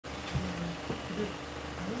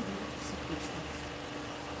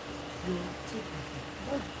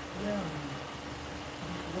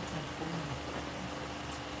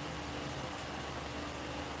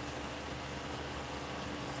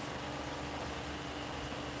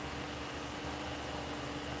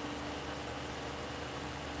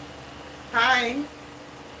Hi.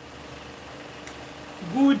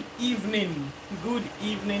 Good evening. Good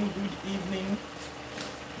evening. Good evening.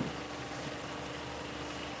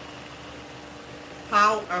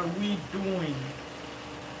 How are we doing?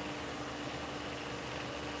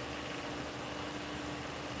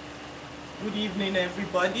 Good evening,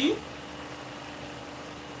 everybody.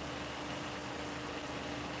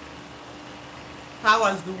 How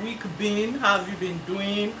has the week been? How have you been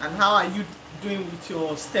doing? And how are you doing with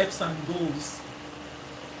your steps and goals?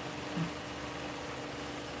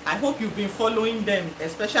 I hope you've been following them,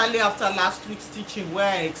 especially after last week's teaching where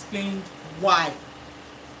I explained why.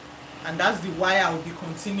 And that's the why I will be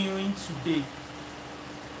continuing today.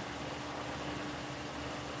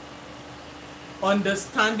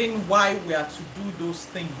 Understanding why we are to do those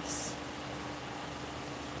things.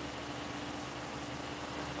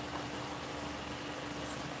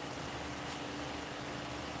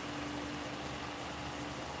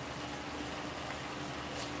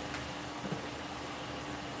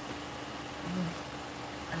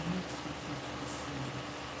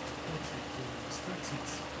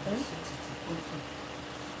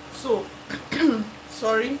 So,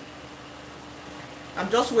 sorry, I'm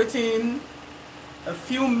just waiting a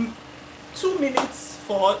few 2 minutes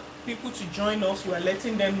for people to join us. We're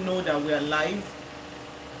letting them know that we are live.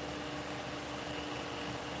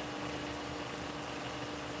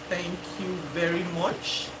 Thank you very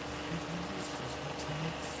much.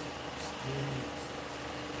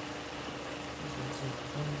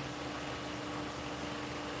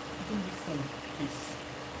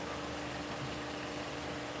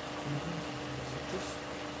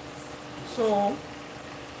 So,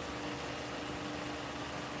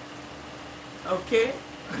 okay.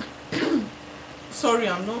 Sorry,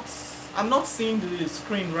 I'm not seeing the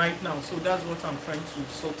screen right now, so that's what I'm trying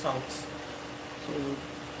to sort out. So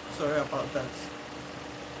sorry about that.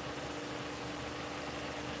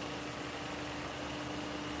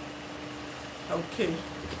 Okay.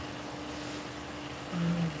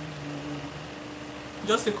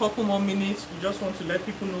 Just a couple more minutes. We just want to let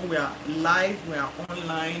people know we are live, we are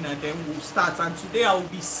online, and then we'll start. And today I will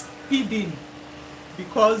be speeding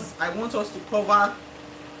because I want us to cover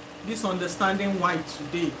this understanding why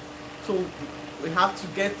today. So we have to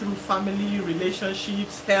get through family,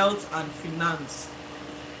 relationships, health, and finance.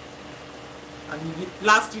 And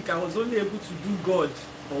last week I was only able to do God.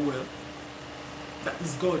 Oh well, that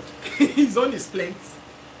is God. His own is plenty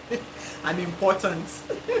and important.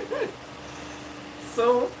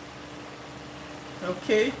 So,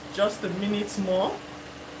 okay, just a minute more.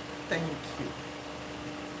 Thank you.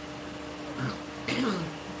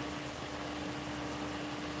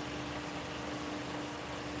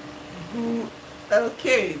 Good.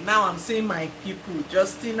 Okay, now I'm seeing my people.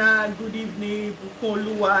 Justina, good evening.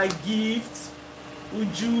 Bukoluwa, Gift,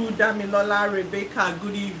 Uju, Damilola, Rebecca,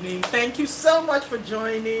 good evening. Thank you so much for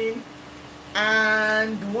joining.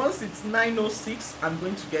 And once it's 9:06, I'm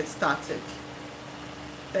going to get started.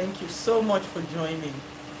 Thank you so much for joining.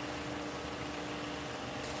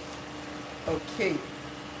 Okay.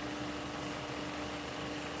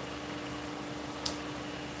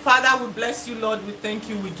 Father, we bless you, Lord. We thank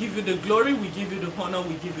you. We give you the glory. We give you the honor.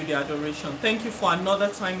 We give you the adoration. Thank you for another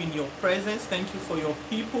time in your presence. Thank you for your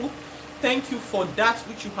people. Thank you for that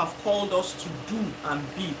which you have called us to do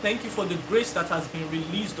and be. Thank you for the grace that has been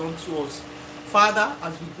released unto us. Father,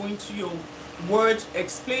 as we go into your word,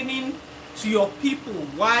 explaining to your people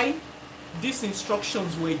why these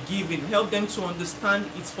instructions were given, help them to understand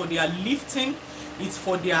it's for their lifting, it's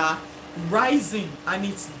for their rising, and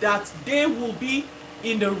it's that they will be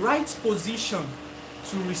in the right position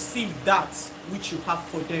to receive that which you have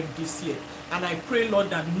for them this year. And I pray, Lord,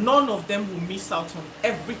 that none of them will miss out on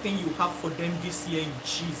everything you have for them this year in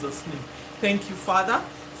Jesus' name. Thank you, Father,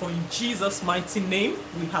 for in Jesus' mighty name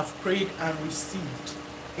we have prayed and received.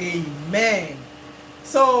 Amen.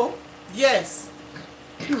 So, yes,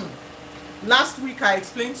 last week I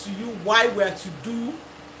explained to you why we are to do,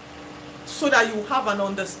 so that you have an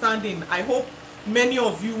understanding. I hope many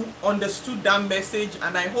of you understood that message,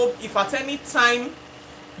 and I hope if at any time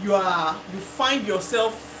you find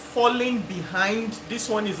yourself falling behind, this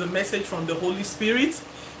one is a message from the Holy Spirit.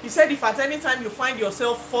 He said if at any time you find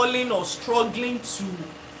yourself falling or struggling to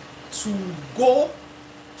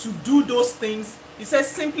do those things, he says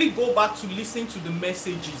simply go back to listen to the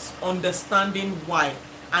messages, understanding why.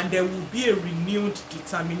 and there will be a renewed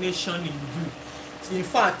determination in you. In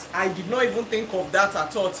fact, I did not even think of that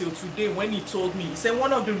at all till today when he told me. He said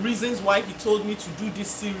one of the reasons why he told me to do this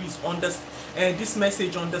series on this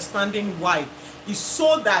message, Understanding Why, is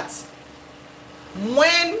so that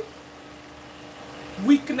when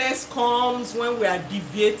weakness comes, when we are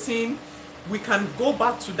deviating, we can go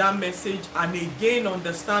back to that message and again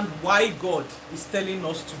understand why God is telling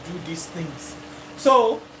us to do these things.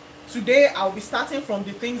 So today I'll be starting from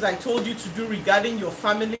the things I told you to do regarding your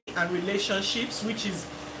family and relationships, which is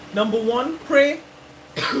number one, pray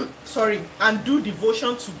and do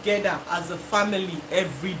devotion together as a family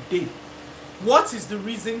every day. What is the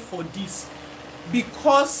reason for this?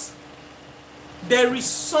 Because there is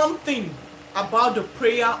something about the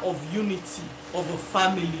prayer of unity of a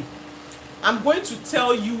family. I'm going to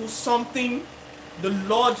tell you something the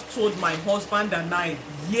Lord told my husband and I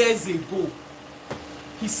years ago.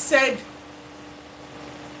 He said,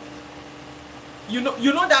 you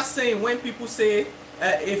know that saying when people say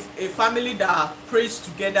if a family that prays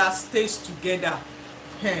together stays together,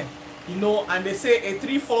 and they say a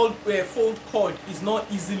threefold cord is not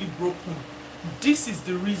easily broken. This is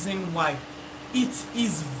the reason why. It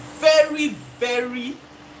is very, very,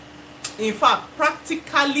 in fact,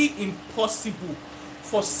 practically impossible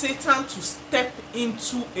for Satan to step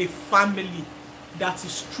into a family that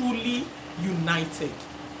is truly united.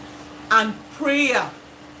 And prayer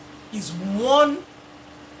is one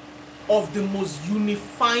of the most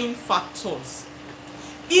unifying factors.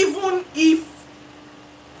 Even if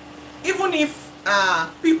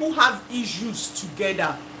people have issues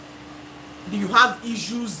together, you have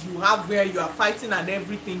issues, you have where you are fighting and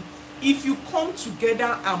everything, if you come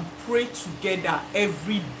together and pray together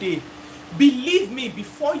every day, believe me,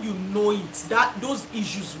 before you know it, that those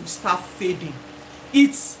issues will start fading.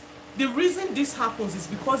 It's the reason this happens is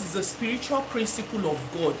because it's a spiritual principle of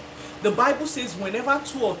God. The Bible says whenever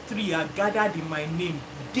 2 or 3 are gathered in my name,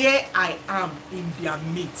 there I am in their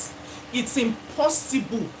midst. It's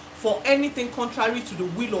impossible for anything contrary to the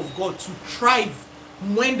will of God to thrive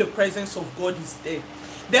when the presence of God is there.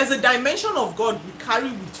 There's a dimension of God we carry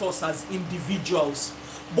with us as individuals,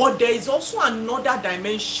 but there is also another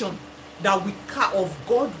dimension that of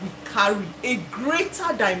God we carry, a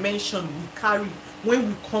greater dimension we carry when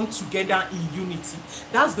we come together in unity.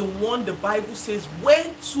 That's the one the Bible says, where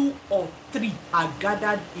 2 or 3 are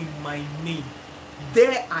gathered in my name,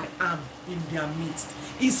 there I am in their midst.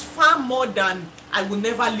 It's far more than I will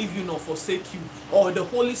never leave you nor forsake you, or the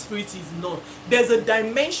Holy Spirit is not. There's a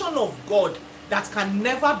dimension of God that can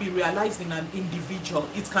never be realized in an individual.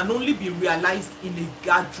 It can only be realized in a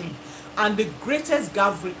gathering. And the greatest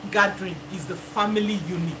gathering is the family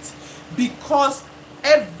unit. Because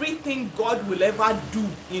everything God will ever do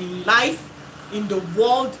in life, in the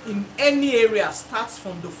world, in any area, starts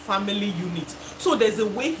from the family unit. So there's a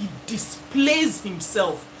way he displays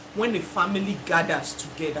himself when a family gathers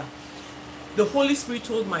together. The Holy Spirit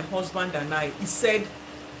told my husband and I, he said,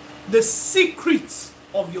 the secret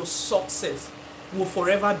of your success will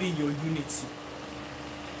forever be your unity.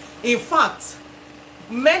 In fact,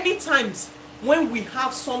 many times when we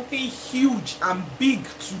have something huge and big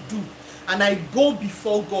to do, and I go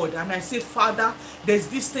before God and I say, Father, there's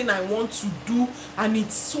this thing I want to do and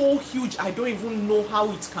it's so huge, I don't even know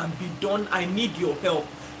how it can be done, I need your help.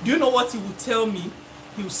 Do you know what he will tell me?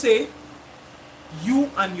 He will say,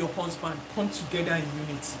 you and your husband come together in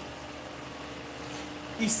unity.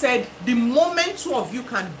 He said, the moment 2 of you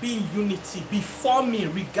can be in unity before me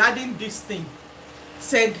regarding this thing,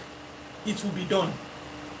 said, it will be done.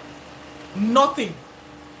 Nothing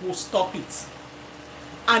will stop it.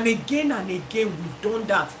 And again, we've done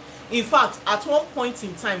that. In fact, at one point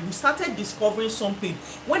in time, we started discovering something.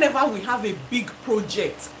 Whenever we have a big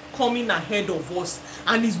project coming ahead of us,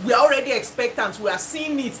 and we're already expectant, we are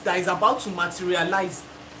seeing it that is about to materialize,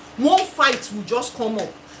 one fight will just come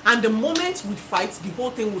up. And the moment we fight, the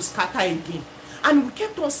whole thing will scatter again. And we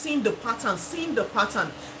kept on seeing the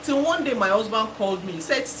pattern, till one day my husband called me. He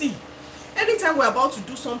said, see, anytime we're about to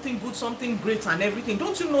do something good, something great and everything,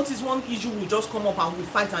 don't you notice one issue will just come up and we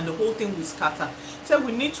fight and the whole thing will scatter? He said,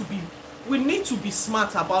 we need to be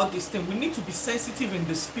smart about this thing. We need to be sensitive in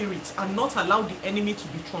the spirit and not allow the enemy to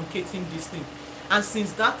be truncating this thing. And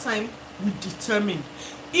since that time, we determined,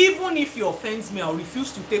 even if you offend me, I'll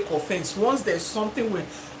refuse to take offense. Once there's something where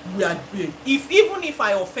we are doing, even if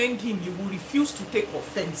I offend him, he will refuse to take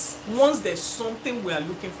offense. Once there's something we are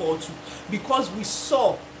looking forward to, because we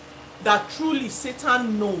saw that truly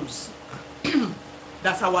Satan knows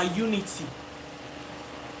that our unity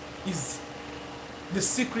is the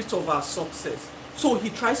secret of our success. So he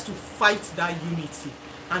tries to fight that unity,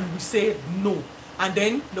 and we say no. And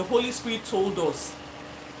then the Holy Spirit told us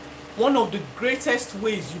one of the greatest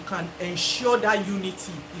ways you can ensure that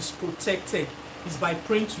unity is protected is by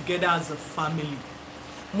praying together as a family.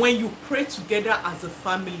 When you pray together as a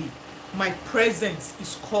family, my presence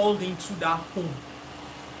is called into that home.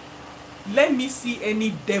 Let me see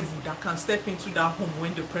any devil that can step into that home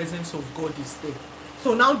when the presence of God is there.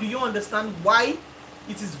 So now do you understand why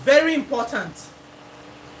it is very important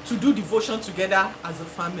to do devotion together as a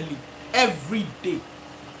family every day?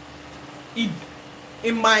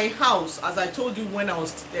 In my house, as I told you when I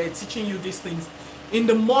was teaching you these things, in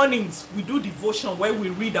the mornings we do devotion where we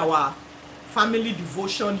read our family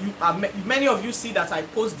devotion. Many of you see that I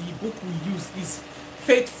post the book we use is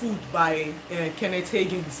Faith Food by Kenneth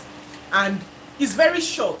Hagin, and it's very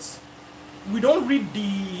short. We don't read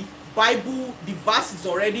the Bible, the verse is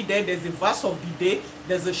already there. There's a verse of the day,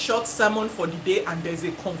 there's a short sermon for the day, and there's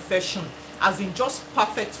a confession, as in just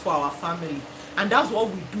perfect for our family. And that's what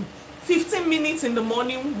we do. 15 minutes in the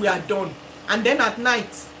morning, we are done. And then at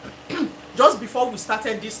night, just before we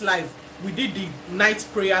started this live, we did the night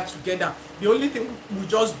prayer together. The only thing we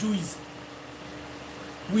just do is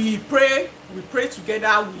we pray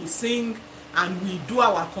together, we sing, and we do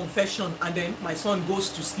our confession, and then my son goes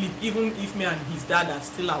to sleep, even if me and his dad are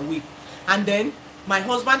still awake. And then my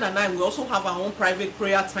husband and I, we also have our own private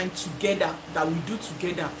prayer time together that we do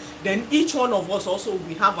together. Then each one of us also,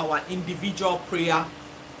 we have our individual prayer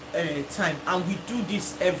time, and we do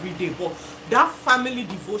this every day. But that family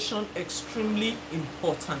devotion extremely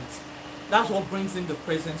important. That's what brings in the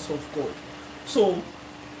presence of God. So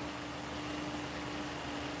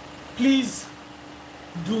please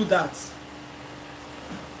do that.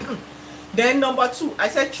 Then number 2, I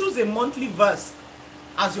said choose a monthly verse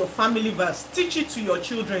as your family verse. Teach it to your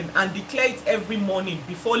children and declare it every morning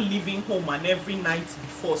before leaving home and every night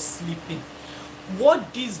before sleeping.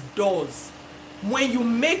 What this does, when you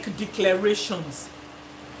make declarations,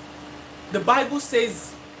 the Bible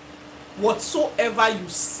says, whatsoever you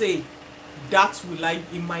say, that will I,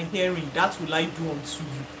 in my hearing, that will I do unto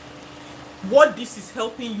you. What this is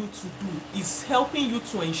helping you to do is helping you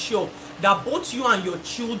to ensure that both you and your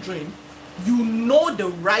children, you know the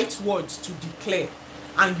right words to declare,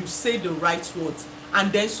 and you say the right words,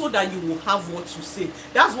 and then so that you will have what you say.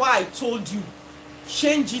 That's why I told you,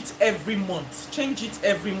 change it every month. Change it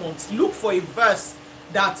every month. Look for a verse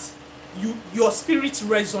that your spirit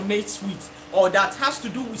resonates with, or that has to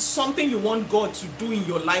do with something you want God to do in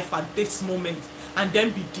your life at this moment, and then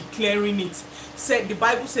be declaring it. The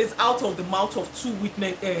Bible says, out of the mouth of two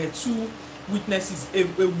witnesses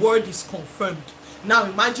a word is confirmed. Now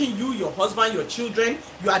imagine you, your husband, your children,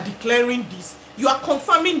 you are declaring this. You are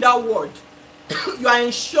confirming that word. You are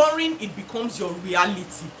ensuring it becomes your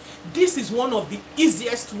reality. This is one of the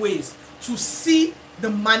easiest ways to see the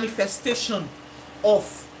manifestation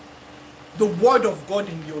of the word of God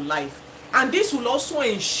in your life. And this will also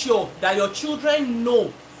ensure that your children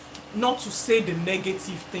know not to say the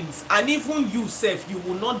negative things, and even you self, you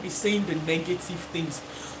will not be saying the negative things.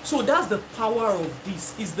 So that's the power of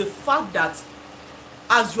this, is the fact that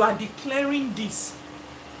as you are declaring this,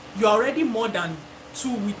 you are already more than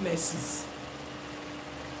 2 witnesses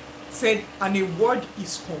said, and a word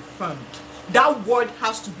is confirmed. That word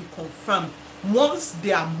has to be confirmed once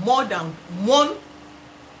there are more than one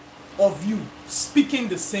of you speaking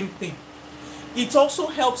the same thing. It also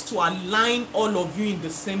helps to align all of you in the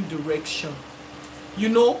same direction. You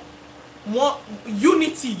know,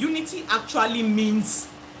 unity actually means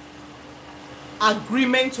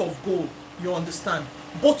agreement of goal. You understand?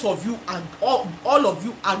 Both of you, all of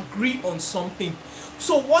you agree on something.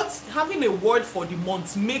 So having a word for the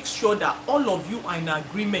month makes sure that all of you are in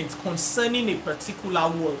agreement concerning a particular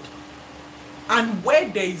word. And where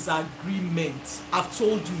there is agreement, I've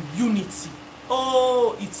told you, unity.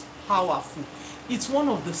 Oh, it's powerful. It's one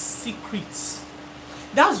of the secrets.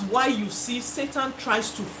 That's why you see Satan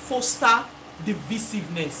tries to foster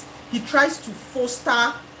divisiveness. He tries to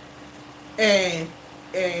foster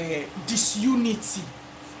disunity,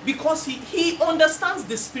 because he understands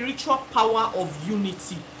the spiritual power of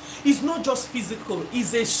unity. It's not just physical,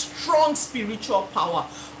 it's a strong spiritual power.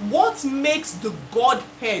 What makes the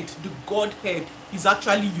Godhead is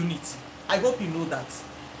actually unity. I hope you know that.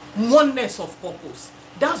 Oneness of purpose.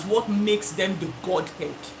 That's what makes them the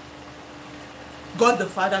Godhead. God the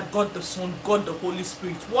Father, God the Son, God the Holy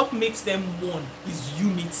Spirit. What makes them one is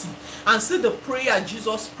unity. And see the prayer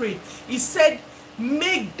Jesus prayed. He said,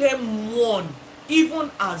 make them one,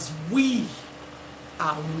 even as we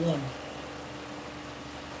are one.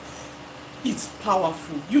 It's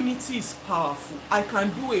powerful. Unity is powerful. I can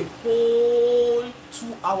do a whole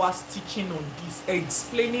 2 hours teaching on this,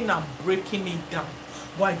 explaining and breaking it down,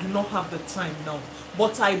 but I do not have the time now.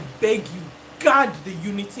 But I beg you, guard the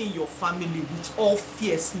unity in your family with all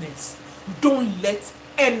fierceness. Don't let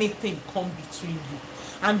anything come between you.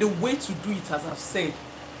 And the way to do it, as I've said,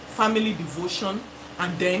 family devotion,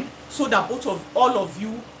 and then so that all of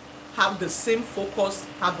you have the same focus,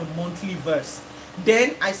 have a monthly verse.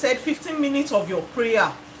 Then I said 15 minutes of your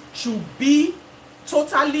prayer should be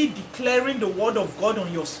totally declaring the word of God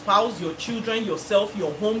on your spouse, your children, yourself,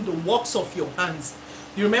 your home, the works of your hands.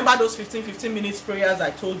 You remember those 15 minutes prayers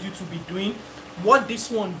I told you to be doing? What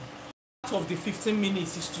this one of the 15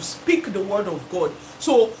 minutes is to speak the word of God.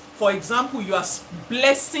 So for example, you are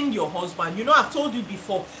blessing your husband. You know, I've told you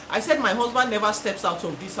before, I said my husband never steps out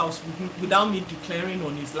of this house without me declaring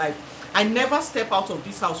on his life. I never step out of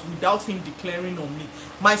this house without him declaring on me.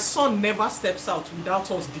 My son never steps out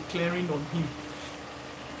without us declaring on him.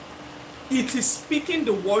 It is speaking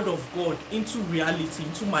the word of God into reality,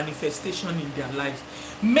 into manifestation in their lives.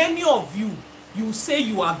 Many of you, you say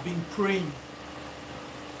you have been praying.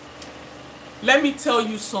 Let me tell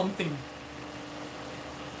you something.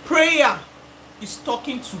 Prayer is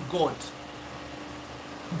talking to God.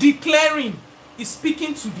 Declaring is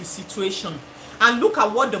speaking to the situation. And look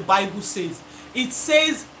at what the Bible says. It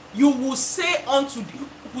says, you will say unto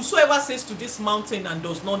whosoever says to this mountain and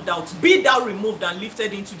does not doubt, be thou removed and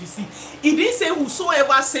lifted into the sea. It didn't say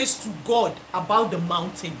whosoever says to God about the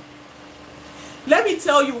mountain. Let me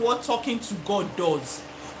tell you what talking to God does.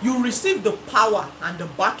 You receive the power and the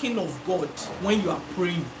backing of God when you are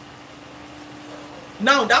praying.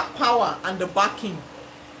 Now that power and the backing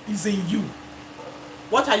is in you.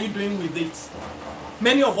 What are you doing with it?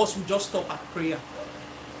 Many of us will just stop at prayer.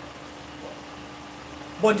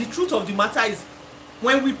 But the truth of the matter is,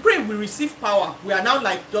 when we pray, we receive power. We are now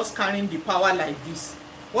like just carrying the power like this.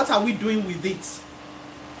 What are we doing with it?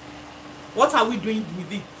 What are we doing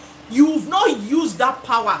with it? You've not used that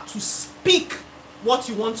power to speak what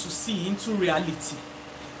you want to see into reality.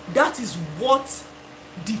 That is what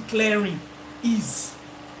declaring is.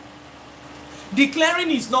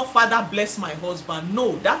 Declaring is not, Father, bless my husband.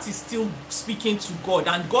 No, that is still speaking to God,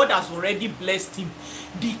 and God has already blessed him.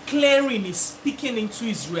 Declaring is speaking into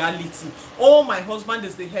his reality. Oh, my husband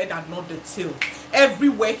is the head and not the tail.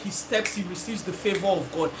 Everywhere he steps, he receives the favor of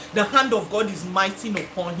God. The hand of God is mighty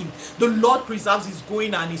upon him. The Lord preserves his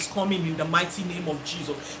going and his coming in the mighty name of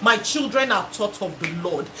Jesus. My children are taught of the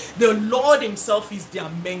Lord. The Lord himself is their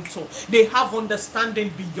mentor. They have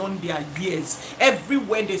understanding beyond their years.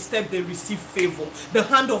 Everywhere they step, they receive favor. The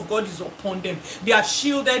hand of God is upon them. They are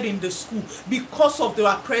shielded in the school. Because of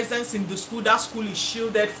their presence in the school, that school is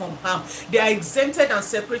shielded from harm. They are exempted and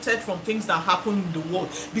separated from things that happen in the world,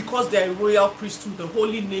 because they are a royal priesthood, the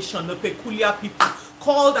holy nation, the peculiar people,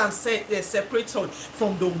 called and separated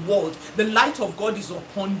from the world. The light of God is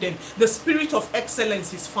upon them. The spirit of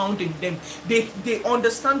excellence is found in them. They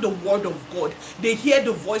understand the word of God. They hear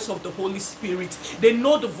the voice of the Holy Spirit. They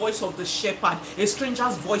know the voice of the shepherd. A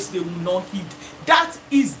stranger's voice they will not heed. That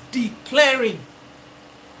is declaring.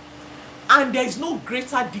 And there is no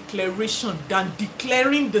greater declaration than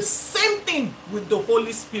declaring the same thing with the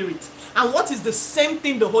Holy Spirit. And what is the same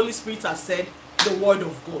thing the Holy Spirit has said? The word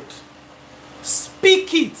of God.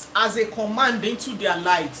 Speak it as a command into their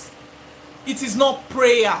lives. It is not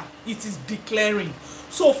prayer, it is declaring.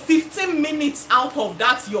 So 15 minutes out of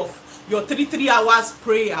that, your 3 hours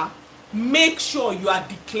prayer, make sure you are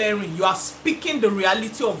declaring, you are speaking the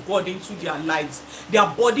reality of God into their lives. Their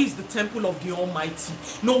body is the temple of the Almighty.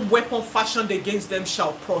 No weapon fashioned against them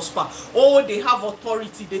shall prosper. Oh, they have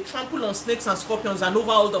authority. They trample on snakes and scorpions and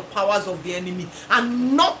over all the powers of the enemy,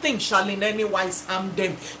 and nothing shall in any wise harm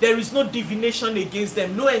them. There is no divination against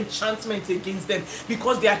them, no enchantment against them,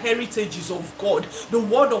 because their heritage is of God. The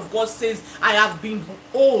word of God says, I have been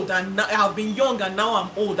old and I have been young and now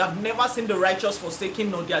I'm old. I've never seen the righteous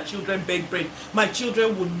forsaken nor their children beg bread. My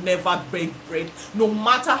children will never beg bread. No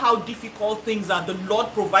matter how difficult things are, the Lord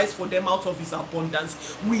provides for them out of his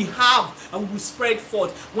abundance. We have and we spread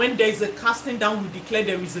forth. When there is a casting down, we declare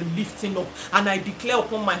there is a lifting up. And I declare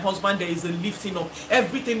upon my husband there is a lifting up.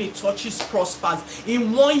 Everything he touches prospers.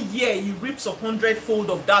 In 1 year he reaps 100-fold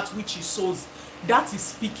of that which he sows. That is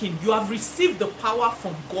speaking. You have received the power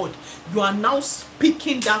from God. You are now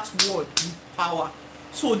speaking that word with power.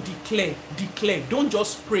 So declare, declare. Don't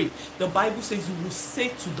just pray. The Bible says you will say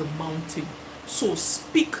to the mountain. So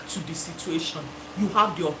speak to the situation. You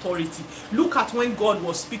have the authority. Look at when God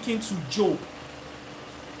was speaking to Job.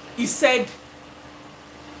 He said,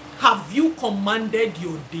 have you commanded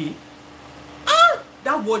your day?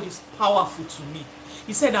 That word is powerful to me.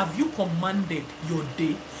 He said, have you commanded your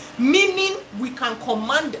day? Meaning we can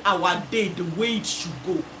command our day the way it should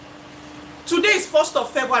go. Today is 1st of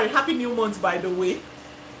February. Happy New Month, by the way.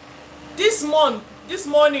 This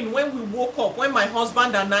morning when we woke up, when my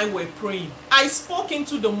husband and I were praying, I spoke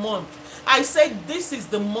into the month. I said, this is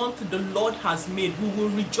the month the Lord has made. We will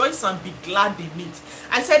rejoice and be glad in it.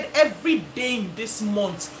 I said, every day in this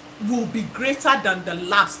month will be greater than the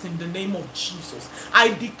last in the name of Jesus. I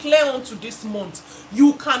declare unto this month,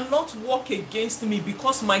 you cannot walk against me,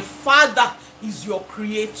 because my Father is your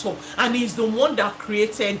creator and he is the one that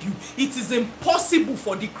created you. It is impossible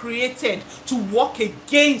for the created to walk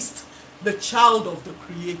against the child of the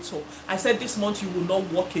creator. I said, this month you will not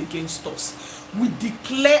walk against us. We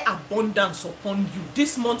declare abundance upon you.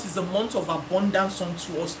 This month is a month of abundance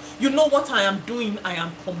unto us. You know what I am doing? I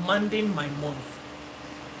am commanding my month.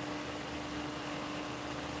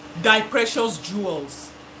 Thy precious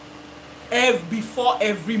jewels. Before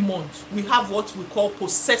every month, we have what we call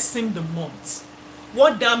possessing the month.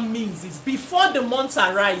 What that means is, before the month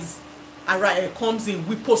comes in,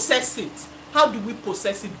 we possess it. How do we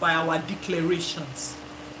possess it? By our declarations.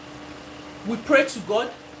 We pray to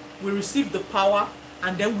God, we receive the power,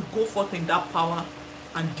 and then we go forth in that power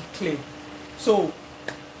and declare. So,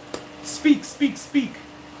 speak.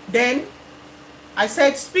 Then, I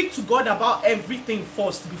said, speak to God about everything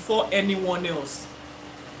first before anyone else.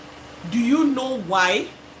 Do you know why?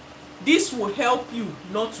 This will help you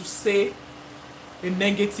not to say a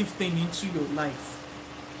negative thing into your life.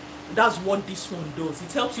 That's what this one does.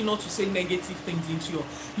 It helps you not to say negative things into your,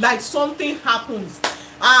 like something happens.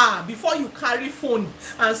 Before you carry phone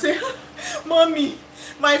and say, mommy,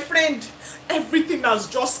 my friend, everything has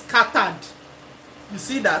just scattered. You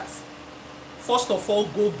see that? First of all,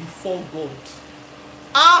 go before God.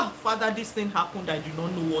 Father, this thing happened. I do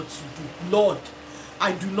not know what to do. Lord,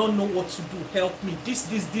 I do not know what to do. Help me. This.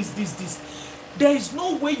 There is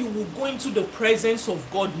no way you will go into the presence of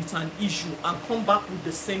God with an issue and come back with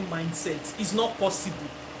the same mindset. It's not possible.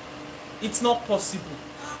 It's not possible.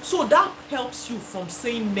 So that helps you from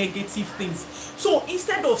saying negative things. So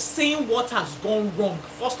instead of saying what has gone wrong,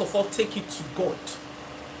 first of all, take it to God.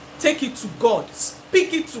 Take it to God.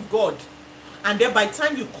 Speak it to God. And then by the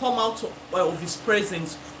time you come out of his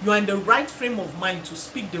presence, you are in the right frame of mind to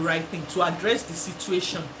speak the right thing, to address the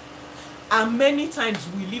situation. And many times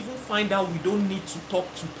we'll even find out we don't need to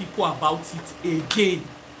talk to people about it again.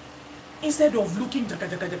 Instead of looking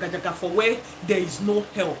for where there is no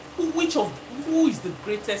help. Who is the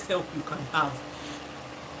greatest help you can have?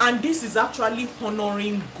 And this is actually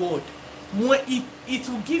honoring God. It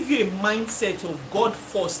will give you a mindset of God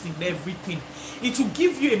first in everything. It will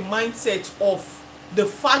give you a mindset of the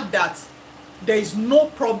fact that there is no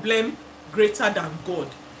problem greater than God.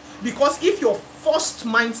 Because if your first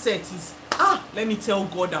mindset is, let me tell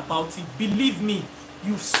God about it, believe me,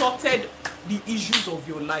 you've sorted the issues of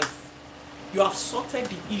your life. You have sorted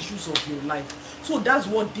the issues of your life. So that's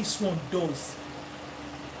what this one does.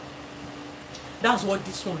 That's what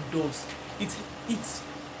this one does.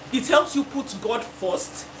 It helps you put God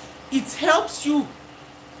first. It helps you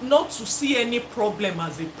not to see any problem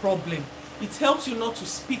as a problem. It helps you not to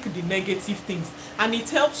speak the negative things. And it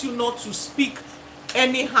helps you not to speak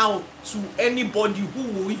anyhow to anybody who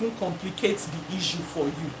will even complicate the issue for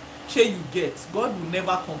you. Sure you get. God will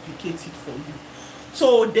never complicate it for you.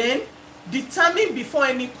 So then, determine before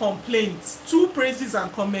any complaints, 2 praises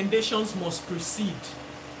and commendations must proceed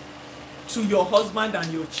to your husband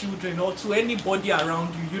and your children, or to anybody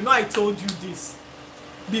around you. You know, I told you this.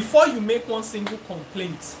 Before you make one single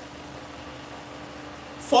complaint,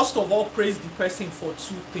 first of all, praise the person for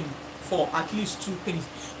at least 2 things.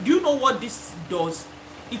 Do you know what this does?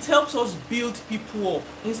 It helps us build people up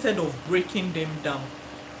instead of breaking them down.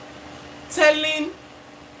 Telling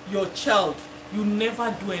your child you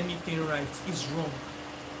never do anything right is wrong.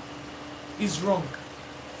 Is wrong.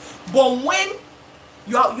 But when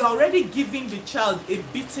you're already giving the child a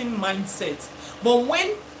beaten mindset, but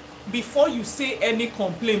when before you say any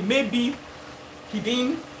complaint, maybe he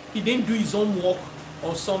didn't do his own work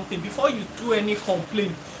or something, before you do any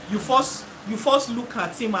complaint, you first look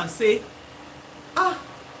at him and say,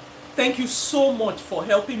 thank you so much for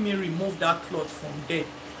helping me remove that cloth from there.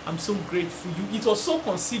 I'm so grateful. It was so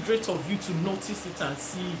considerate of you to notice it and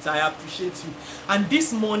see it. I appreciate you. And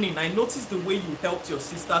this morning, I noticed the way you helped your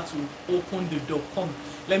sister to open the door. Come,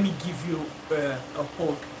 let me give you a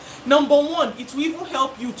hug. Number 1, it will even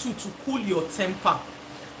help you too to cool your temper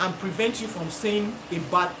and prevent you from saying a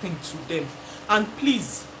bad thing to them. And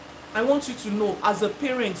please, I want you to know, as a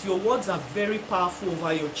parent, your words are very powerful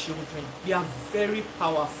over your children. They are very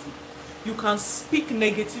powerful. You can speak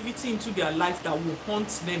negativity into their life that will haunt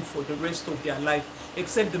them for the rest of their life,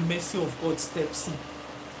 except the mercy of God steps in.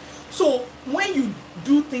 So when you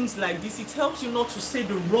do things like this, it helps you not to say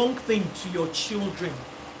the wrong thing to your children.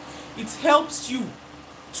 It helps you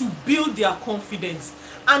to build their confidence,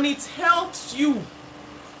 and it helps you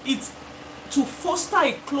to foster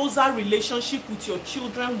a closer relationship with your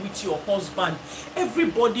children, with your husband.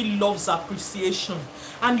 Everybody loves appreciation,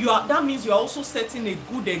 and that means you are also setting a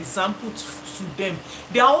good example to them.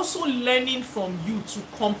 They are also learning from you to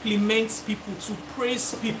compliment people, to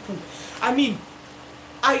praise people. I mean,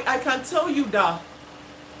 I can tell you that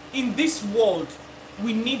in this world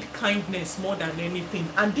we need kindness more than anything,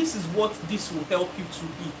 and this is what this will help you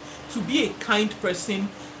to be a kind person,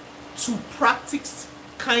 to practice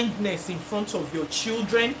kindness in front of your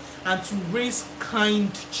children, and to raise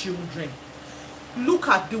kind children. Look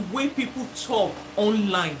at the way people talk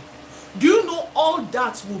online. Do you know all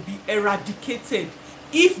that will be eradicated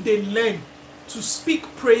if they learn to speak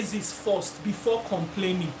praises first before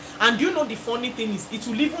complaining? And you know, the funny thing is, it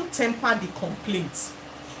will even temper the complaints.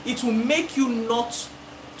 It will make you not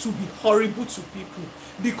to be horrible to people,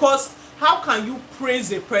 because how can you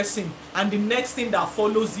praise a person and the next thing that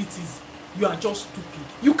follows it is you are just stupid?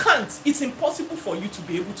 You can't. It's impossible for you to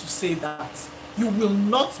be able to say that. You will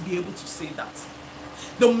not be able to say that.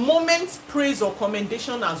 The moment praise or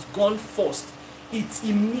commendation has gone first, it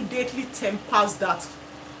immediately tempers that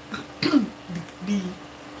the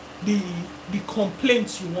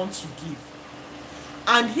complaints you want to give.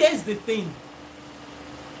 And here's the thing,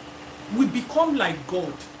 we become like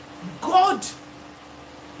God. God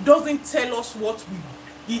doesn't tell us what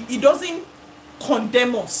he doesn't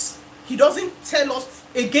condemn us. He doesn't tell us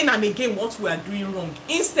again and again what we are doing wrong.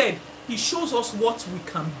 Instead, he shows us what we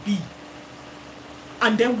can be,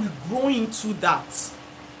 and then we grow into that.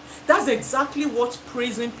 That's exactly what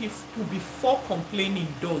praising people before complaining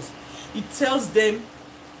does. It tells them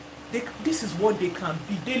this is what they can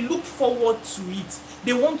be. They look forward to it.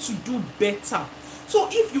 They want to do better. So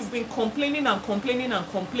if you've been complaining and complaining and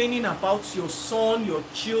complaining about your son, your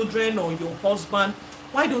children, or your husband,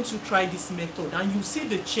 why don't you try this method, and you see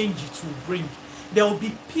the change it will bring. There will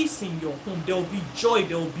be peace in your home. There will be joy.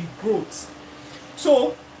 There will be growth.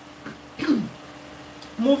 So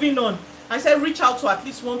moving on, I said reach out to at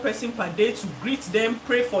least one person per day to greet them,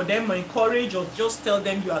 pray for them, encourage, or just tell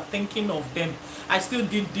them you are thinking of them. I still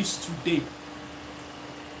did this today.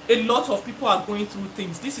 A lot of people are going through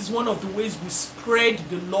things. This is one of the ways we spread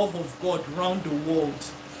the love of God around the world.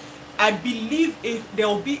 I believe there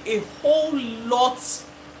will be a whole lot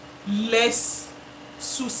less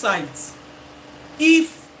suicides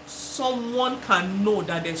if someone can know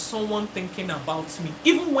that there's someone thinking about me,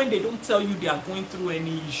 even when they don't tell you they are going through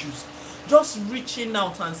any issues. Just reaching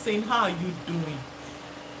out and saying, how are you doing?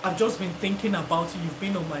 I've just been thinking about you. You've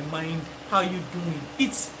been on my mind. How are you doing?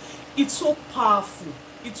 It's so powerful.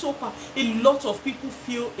 It's so powerful. A lot of people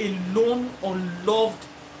feel alone, unloved.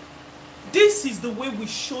 This is the way we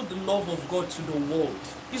show the love of God to the world.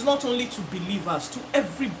 It's not only to believers, to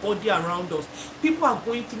everybody around us. People are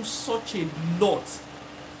going through such a lot.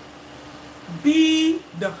 Be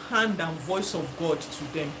the hand and voice of God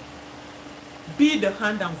to them. Be the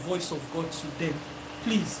hand and voice of God to them,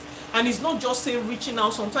 please. And it's not just say reaching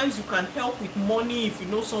out. Sometimes you can help with money. If you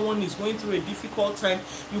know someone is going through a difficult time,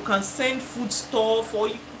 you can send food stuff, or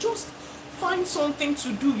you just find something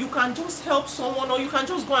to do. You can just help someone, or you can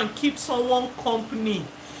just go and keep someone company.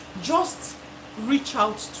 Just reach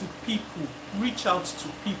out to people. Reach out to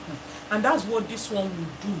people. And that's what this one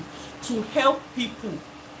will do, to help people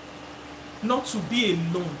not to be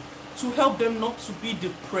alone, to help them not to be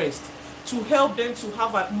depressed, to help them to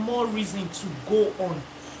have more reason to go on.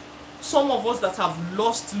 Some of us that have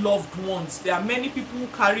lost loved ones, there are many people who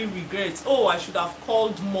carry regrets. Oh, I should have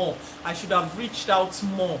called more. I should have reached out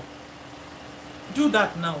more. Do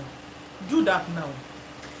that now. Do that now.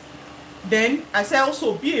 Then, I say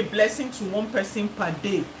also be a blessing to one person per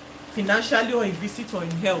day, financially or in visit or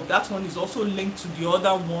in health. That one is also linked to the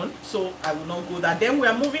other one, so I will not go there. Then we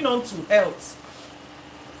are moving on to health.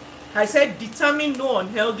 I said determine no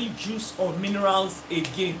unhealthy juice or minerals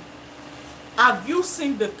again. Have you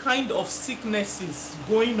seen the kind of sicknesses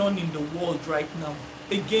going on in the world right now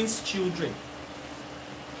against children?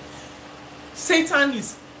 Satan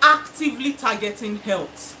is actively targeting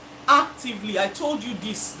health. Actively. I told you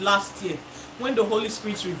this last year when the Holy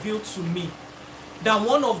Spirit revealed to me that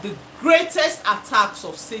one of the greatest attacks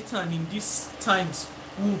of Satan in these times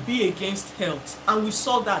will be against health. And we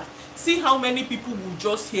saw that. See how many people will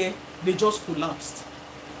just hear, they just collapsed.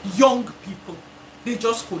 Young people, they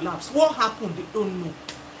just collapsed. What happened? They don't know.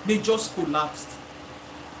 They just collapsed.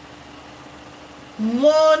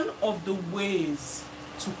 One of the ways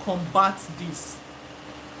to combat this,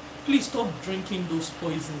 please stop drinking those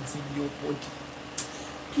poisons in your body.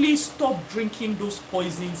 Please stop drinking those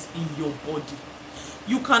poisons in your body.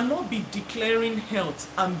 You cannot be declaring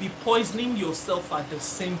health and be poisoning yourself at the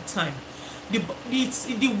same time. The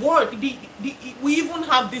word, we even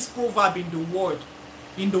have this proverb in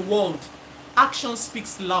the world. Action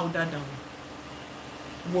speaks louder than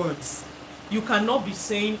words. You cannot be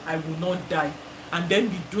saying, I will not die, and then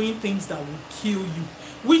be doing things that will kill you.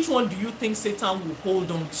 Which one do you think Satan will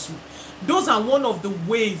hold on to? Those are one of the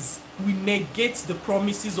ways we negate the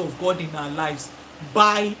promises of God in our lives,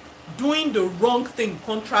 by doing the wrong thing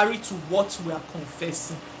contrary to what we are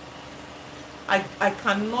confessing. I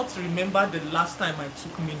cannot remember the last time I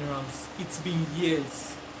took minerals. It's been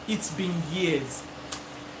years. It's been years.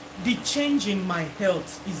 The change in my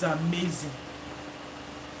health is amazing.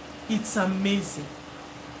 It's amazing.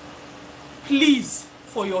 Please,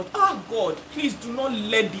 for your God, please do not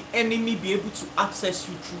let the enemy be able to access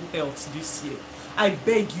you through health this year. I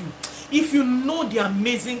beg you. If you know the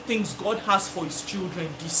amazing things God has for his children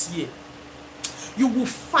this year, you will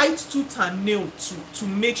fight tooth and nail to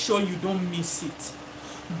make sure you don't miss it.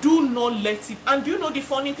 Do not let it. And do you know the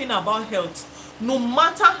funny thing about health? No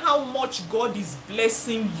matter how much God is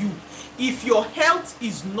blessing you, if your health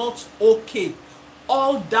is not okay,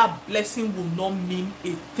 all that blessing will not mean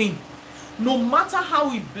a thing. No matter how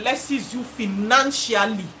he blesses you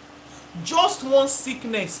financially, just one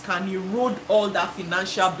sickness can erode all that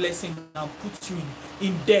financial blessing and put you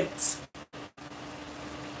in debt.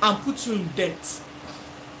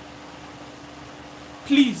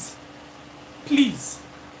 Please, please,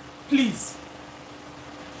 please.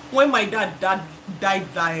 When my dad died,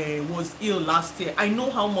 that was ill last year, I know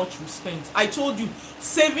how much we spent. I told you,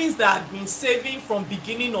 savings that I'd been saving from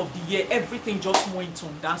beginning of the year, everything just went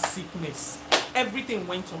on that sickness. Everything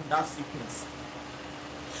went on that sickness.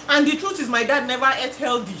 And the truth is, my dad never ate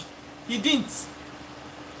healthy. He didn't.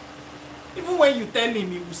 Even when you tell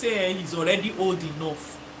him, he will say he's already old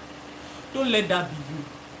enough. Don't let that be you.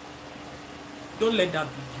 Don't let that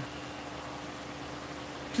be you.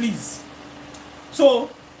 Please. So,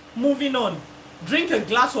 moving on. Drink a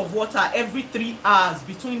glass of water every 3 hours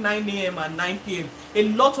between 9 a.m. and 9 p.m. A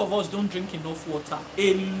lot of us don't drink enough water.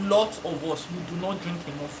 A lot of us, we do not drink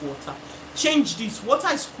enough water. Change this. Water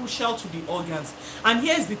is crucial to the organs. And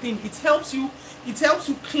here's the thing. It helps you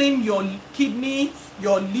clean your kidney,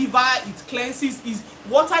 your liver. It cleanses.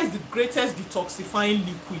 Water is the greatest detoxifying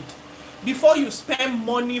liquid. Before you spend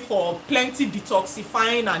money for plenty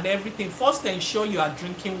detoxifying and everything, first ensure you are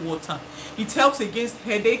drinking water. It helps against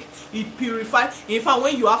headache. It purifies. In fact,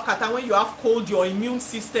 when you have catarrh, when you have cold, your immune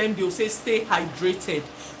system, they'll say stay hydrated.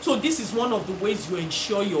 So this is one of the ways you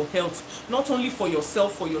ensure your health, not only for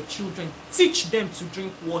yourself, for your children. Teach them to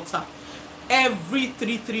drink water every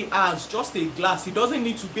 3 hours, just a glass. It doesn't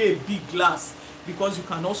need to be a big glass, because you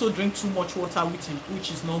can also drink too much water,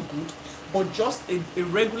 which is not good. But just a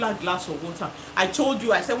regular glass of water. I told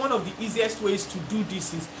you, I said one of the easiest ways to do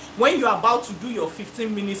this is when you're about to do your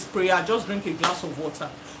 15 minutes prayer, just drink a glass of water.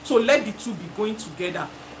 So let the two be going together.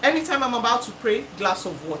 Anytime I'm about to pray, glass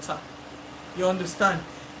of water. You understand?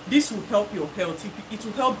 This will help your health. It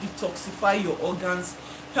will help detoxify your organs,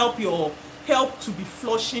 help to be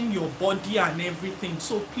flushing your body and everything.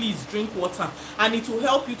 So please drink water, and it will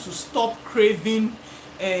help you to stop craving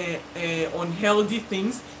unhealthy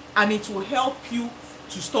things, and it will help you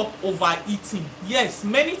to stop overeating. Yes,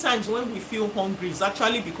 many times when we feel hungry, it's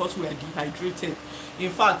actually because we are dehydrated. In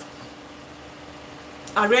fact,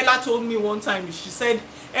 Arela told me one time, she said,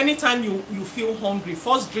 anytime you feel hungry,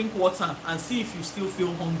 first drink water and see if you still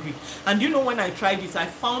feel hungry. And you know, when I tried it, I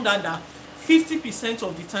found out that 50%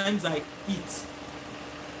 of the times I eat,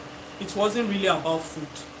 it wasn't really about food.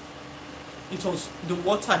 It was the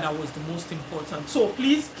water that was the most important. So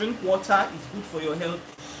please drink water. It's good for your health.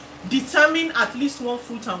 Determine at least 1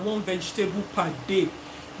 fruit and 1 vegetable per day.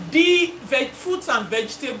 The fruits and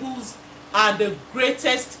vegetables are the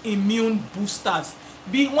greatest immune boosters.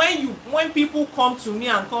 When people come to me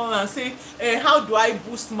and come and say, how do I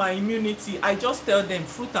boost my immunity? I just tell them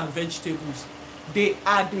fruit and vegetables. They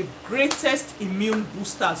are the greatest immune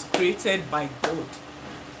boosters created by God.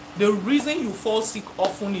 The reason you fall sick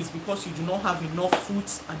often is because you do not have enough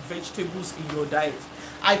fruits and vegetables in your diet.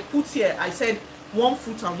 I put here, I said 1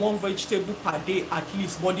 fruit and 1 vegetable per day at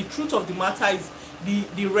least. But the truth of the matter is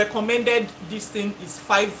the recommended this thing is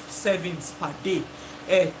 5 servings per day.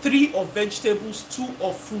 3 of vegetables, 2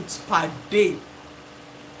 of fruits per day.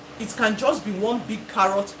 It can just be 1 big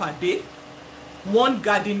carrot per day, 1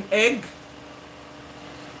 garden egg,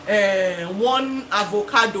 1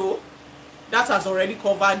 avocado, that has already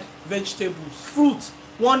covered vegetables. Fruit,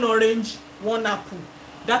 1 orange, 1 apple,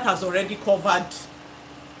 that has already covered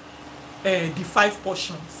the 5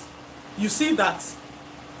 portions. You see that?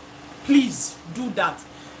 Please do that.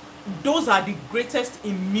 Those are the greatest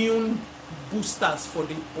immune boosters for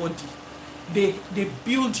the body. They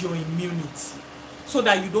build your immunity so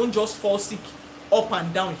that you don't just fall sick up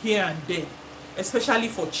and down here and there, especially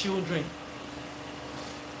for children.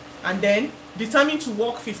 And then determine to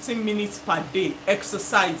walk 15 minutes per day.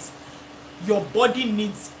 Exercise. Your body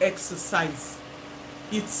needs exercise.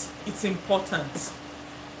 It's important.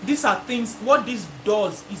 These are things, what this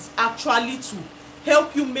does is actually to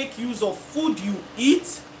help you make use of food you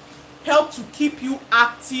eat, help to keep you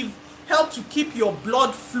active, help to keep your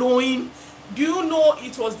blood flowing. Do you know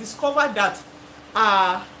it was discovered that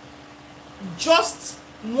just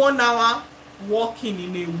 1 hour walking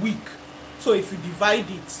in a week, so if you divide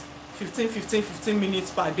it 15 minutes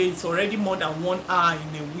per day, it's already more than 1 hour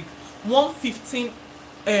in a week. 1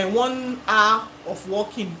 hour of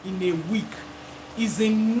walking in a week is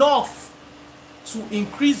enough to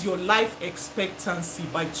increase your life expectancy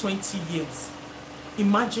by 20 years.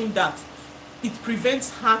 Imagine that. It prevents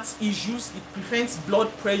heart issues, it prevents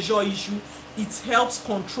blood pressure issue, it helps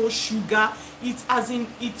control sugar. It's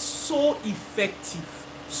so effective,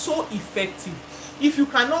 so effective. If you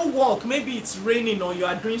cannot walk, maybe it's raining or you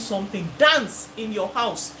are doing something, dance in your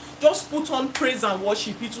house. Just put on praise and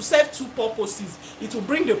worship. It will serve 2 purposes. It will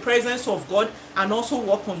bring the presence of God and also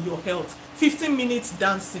work on your health. 15 minutes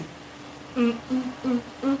dancing.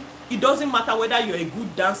 It doesn't matter whether you're a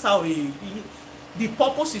good dancer or the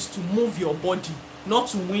purpose is to move your body, not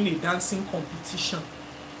to win a dancing competition.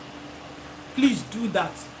 Please do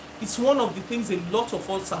that. It's one of the things a lot of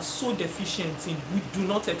us are so deficient in. We do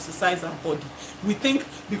not exercise our body. We think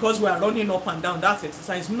because we are running up and down, that's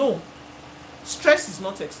exercise. No. Stress is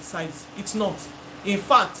not exercise. It's not. In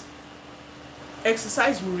fact,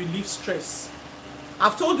 exercise will relieve stress.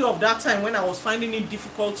 I've told you of that time when I was finding it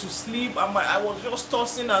difficult to sleep. I was just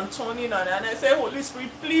tossing and turning, and I said, Holy Spirit,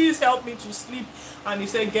 please help me to sleep. And he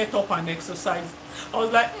said, get up and exercise. I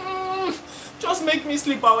was like, just make me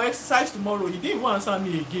sleep. I'll exercise tomorrow. He didn't even answer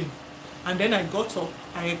me again. And then I got up.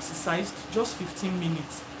 I exercised just 15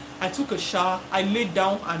 minutes. I took a shower. I laid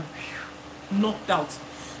down and knocked out.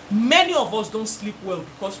 Many of us don't sleep well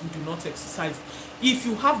because we do not exercise. If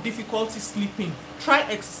you have difficulty sleeping, try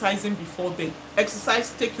exercising before bed.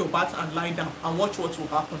 Exercise, take your bath and lie down and watch what will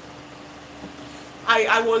happen.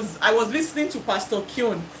 I was listening to Pastor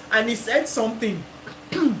Kion, and he said something.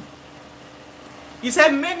 He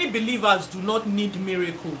said many believers do not need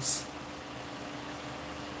miracles.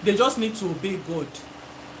 They just need to obey God.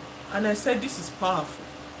 And I said, this is powerful.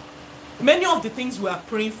 Many of the things we are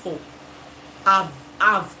praying for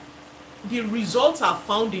the results are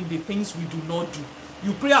found in the things we do not do.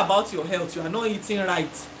 You pray about your health, you are not eating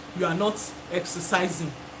right, you are not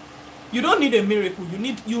exercising. You don't need a miracle. You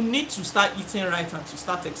need to start eating right and to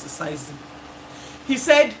start exercising. He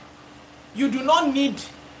said, you do not need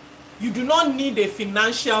a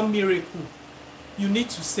financial miracle. You need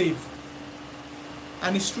to save.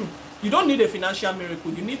 And it's true. You don't need a financial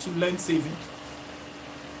miracle. You need to learn saving.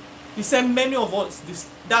 He said many of us,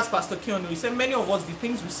 that's Pastor Keanu, he said many of us, the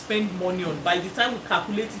things we spend money on, by the time we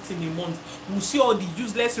calculate it in a month, we'll see all the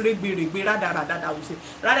useless regbe, we say,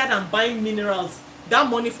 rather than buying minerals, that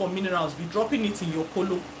money for minerals, be dropping it in your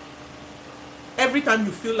colo. Every time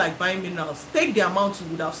you feel like buying minerals, take the amount you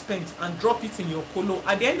would have spent and drop it in your colo.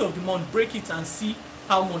 At the end of the month, break it and see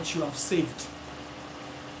how much you have saved.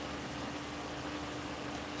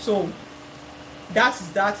 So that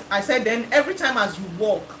is that. I said then every time as you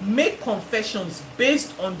walk, make confessions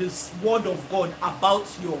based on this word of God about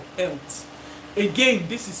your health. Again,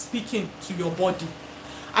 this is speaking to your body.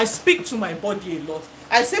 I speak to my body a lot.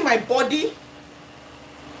 I say, my body,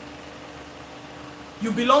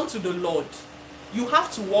 you belong to the Lord. You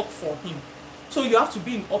have to work for him. So you have to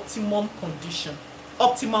be in optimal condition.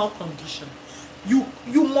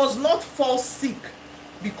 You must not fall sick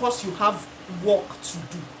because you have work to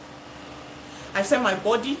do. I said, my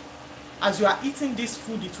body, as you are eating this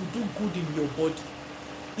food, it will do good in your body.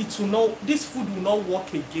 It will not, this food will not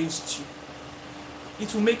work against you.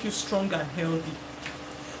 It will make you strong and healthy.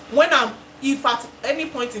 If at any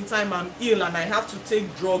point in time I'm ill and I have to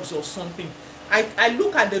take drugs or something, I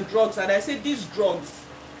look at the drugs and I say, these drugs,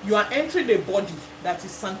 you are entering a body that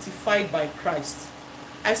is sanctified by Christ.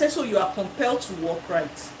 I said, so you are compelled to walk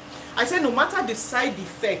right. I said, no matter the side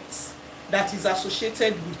effects that is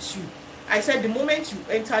associated with you, I said, the moment you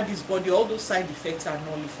enter this body, all those side effects are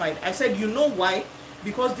nullified. I said, you know why?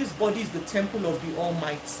 Because this body is the temple of the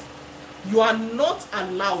Almighty. You are not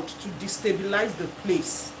allowed to destabilize the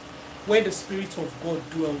place where the Spirit of God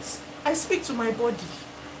dwells. I speak to my body.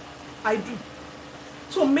 I do.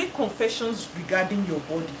 So make confessions regarding your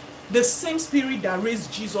body. The same Spirit that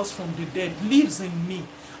raised Jesus from the dead lives in me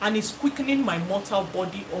and is quickening my mortal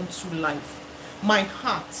body unto life. My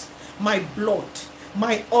heart, my blood,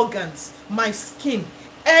 my organs, my skin,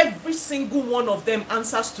 every single one of them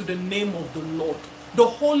answers to the name of the Lord. The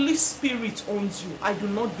Holy Spirit owns you. I do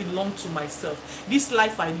not belong to myself. This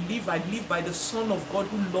life I live by the Son of God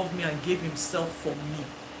who loved me and gave himself for me.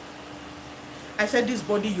 I said, this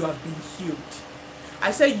body, you have been healed.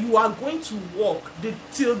 I said, you are going to walk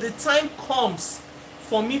till the time comes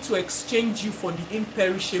for me to exchange you for the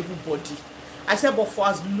imperishable body. I said, but for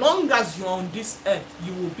as long as you are on this earth,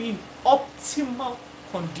 you will be in optimal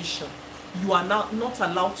condition. You are not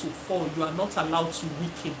allowed to fall. You are not allowed to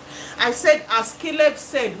weaken. I said, as Caleb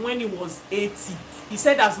said when he was 80, he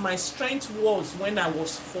said, as my strength was when I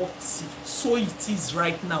was 40, so it is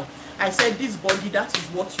right now. I said, this body, that is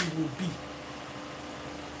what you will be.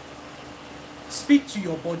 Speak to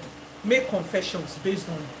your body. Make confessions based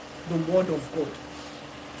on the word of God.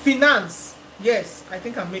 Finance. Yes, I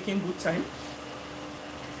think I'm making good time.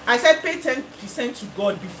 I said pay 10% to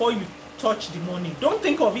God before you touch the money. Don't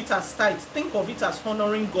think of it as tithe. Think of it as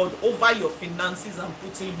honoring God over your finances and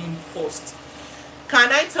putting him first.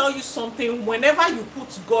 Can I tell you something? Whenever you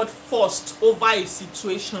put God first over a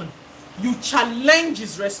situation, you challenge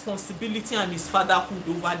his responsibility and his fatherhood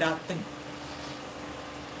over that thing.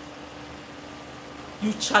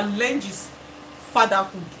 You challenge his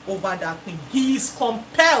fatherhood over that thing. He is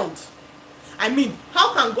compelled. I mean,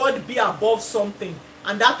 how can God be above something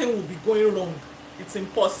and that thing will be going wrong? It's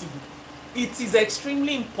impossible. It is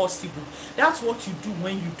extremely impossible. That's what you do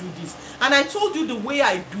when you do this. And I told you the way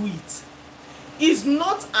I do it is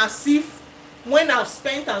not as if when I've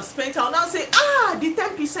spent and spent, I'll now say, the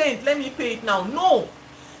 10%, let me pay it now. No.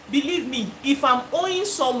 Believe me, if I'm owing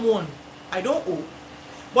someone, I don't owe.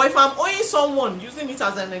 But if I'm owing someone, using it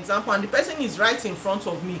as an example, and the person is right in front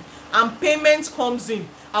of me, and payment comes in,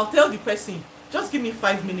 I'll tell the person, just give me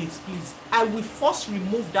 5 minutes, please. I will first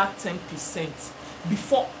remove that 10%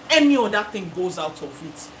 before any other thing goes out of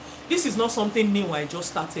it. This is not something new I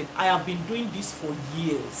just started. I have been doing this for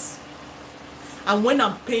years. And when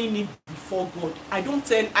I'm paying it before God, I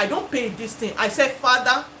don't pay this thing. I say,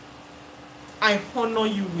 Father, I honor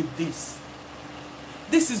you with this.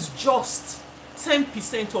 This is just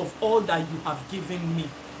 10% of all that you have given me.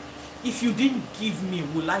 If you didn't give me,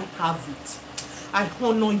 will I have it? I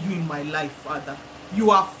honor you in my life, Father. You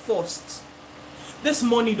are first. This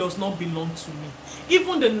money does not belong to me.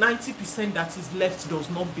 Even the 90% that is left does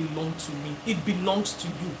not belong to me. It belongs to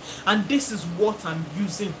you. And this is what I'm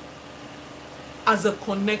using as a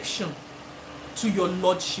connection to your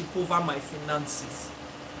lordship over my finances.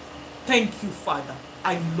 Thank you, Father.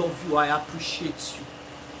 I love you. I appreciate you.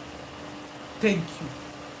 Thank you.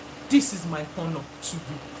 This is my honor to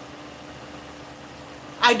you.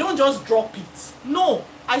 I don't just drop it. No,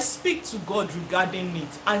 I speak to God regarding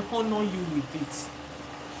it. I honor you with it.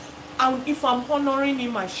 And if I'm honoring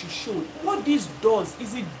him, I should show. What this does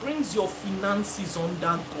is it brings your finances under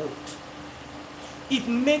God. It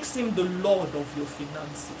makes him the Lord of your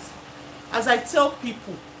finances. As I tell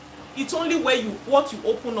people, it's only where what you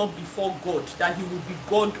open up before God that he will be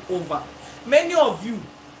God over. Many of you,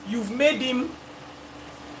 you've made him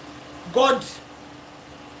God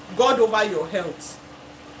over your health,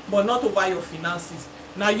 but not over your finances.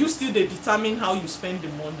 Now you still determine how you spend the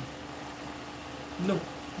money. No.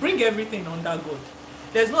 Bring everything under God.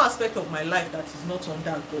 There's no aspect of my life that is not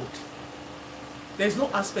under God. There's no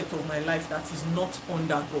aspect of my life that is not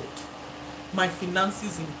under God. My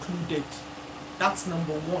finances included. That's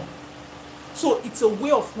number one. So it's a way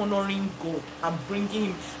of honoring God and bringing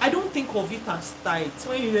him. I don't think of it as tithe.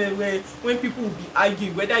 When people will be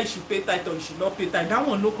arguing whether you should pay tithe or you should not pay tithe, that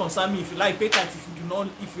one no concern me. If you like, pay tithe.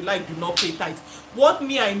 If you like, do not pay tithe. What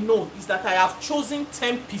me I know is that I have chosen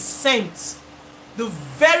 10%. The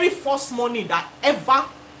very first money that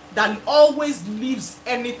always leaves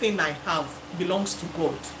anything I have belongs to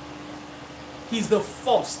God. He's the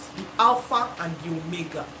first, the Alpha and the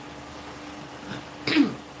Omega.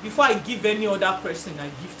 Before I give any other person, I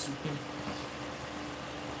give to him.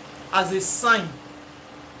 As a sign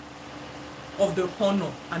of the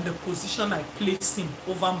honor and the position I place him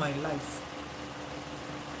over my life.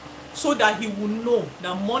 So that he will know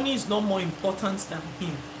that money is not more important than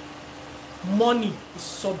him. Money is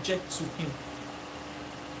subject to him.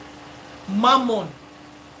 Mammon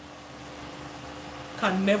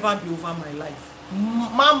can never be over my life.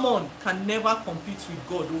 Mammon can never compete with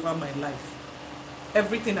God over my life.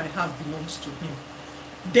 Everything I have belongs to him.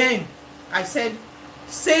 Then I said,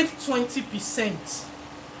 save 20%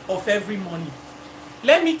 of every money.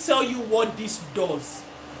 Let me tell you what this does.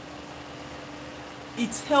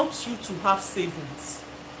 It helps you to have savings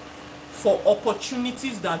for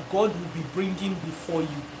opportunities that God will be bringing before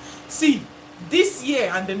you. See, this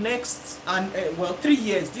year and the next, and 3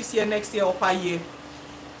 years, this year, next year, upper year,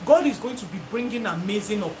 God is going to be bringing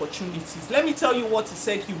amazing opportunities. Let me tell you what he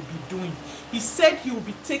said he will be doing. He said he will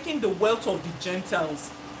be taking the wealth of the Gentiles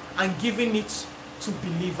and giving it to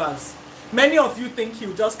believers. Many of you think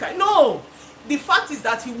he'll just no. The fact is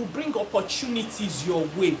that he will bring opportunities your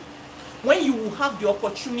way. When you will have the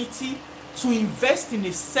opportunity to invest in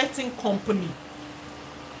a certain company,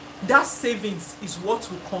 that savings is what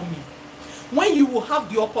will come in. When you will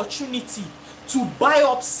have the opportunity to buy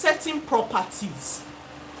up certain properties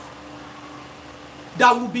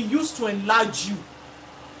that will be used to enlarge you.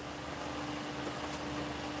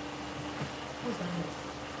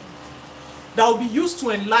 That will be used to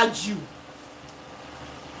enlarge you.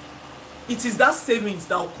 It is that savings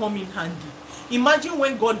that will come in handy. Imagine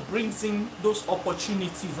when God brings in those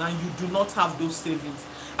opportunities and you do not have those savings.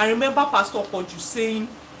 I remember Pastor Koju saying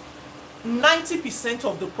 90%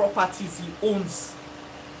 of the properties he owns,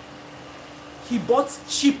 he bought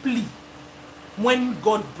cheaply when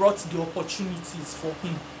God brought the opportunities for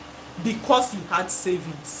him, because he had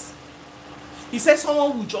savings. He said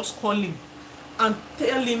someone will just call him and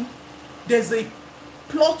tell him there's a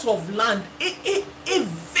plot of land, a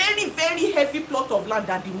very, very heavy plot of land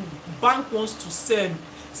that the bank wants to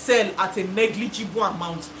sell at a negligible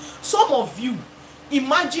amount. Some of you,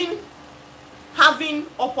 imagine having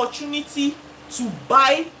opportunity to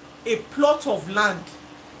buy a plot of land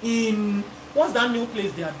in, what's that new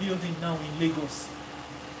place they are building now in Lagos?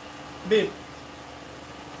 Babe,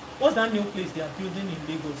 what's that new place they are building in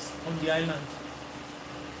Lagos on the island?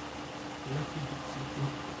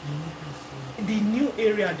 The new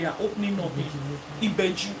area they are opening up in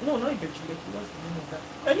Ibeju. No, not Ibeju. What's the name of that?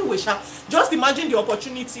 Anyway, just imagine the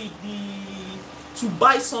opportunity to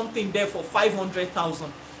buy something there for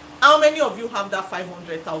 500,000. How many of you have that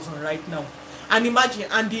 500,000 right now? And imagine,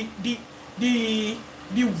 and the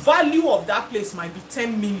value of that place might be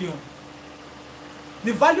 10 million.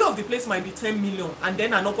 The value of the place might be 10 million, and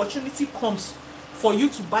then an opportunity comes for you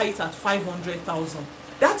to buy it at 500,000.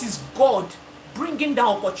 That is God bringing that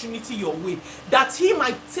opportunity your way, that he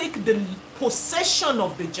might take the possession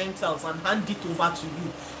of the Gentiles and hand it over to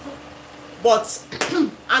you. But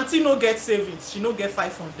auntie no get savings, she no get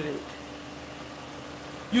 500.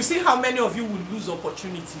 You see how many of you will lose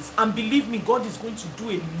opportunities, and believe me, God is going to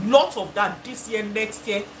do a lot of that this year, next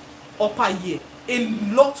year, upper year. A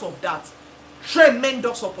lot of that.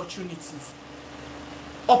 Tremendous opportunities.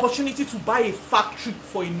 Opportunity to buy a factory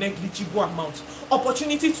for a negligible amount.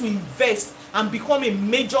 Opportunity to invest and become a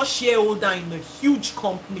major shareholder in a huge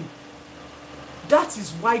company. That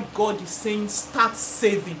is why God is saying start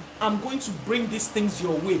saving. I'm going to bring these things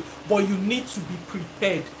your way, but you need to be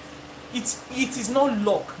prepared. It is not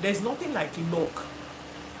luck. There's nothing like luck.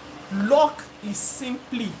 Luck is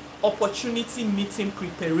simply opportunity meeting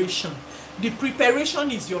preparation. The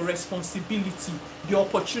preparation is your responsibility. The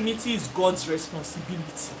opportunity is God's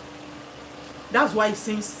responsibility. That's why he's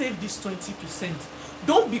saying save this 20%.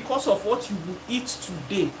 Don't, because of what you will eat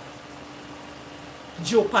today,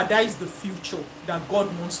 jeopardize the future that God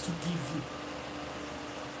wants to give you.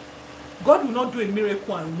 God will not do a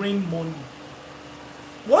miracle and rain money.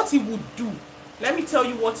 What he would do, let me tell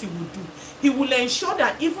you what he will do. He will ensure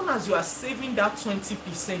that even as you are saving that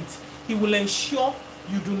 20%, he will ensure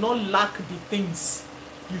you do not lack the things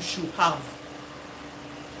you should have.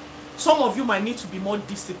 Some of you might need to be more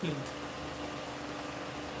disciplined.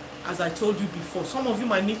 As I told you before, some of you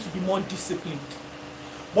might need to be more disciplined.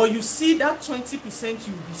 But you see that 20%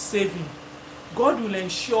 you'll be saving, God will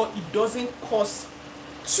ensure it doesn't cause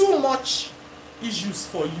too much issues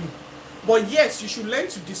for you. But yes, you should learn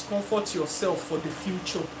to discomfort yourself for the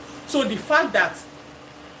future. So the fact that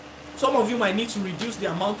some of you might need to reduce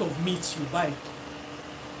the amount of meat you buy.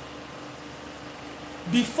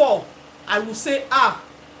 Before, I will say,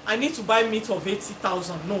 I need to buy meat of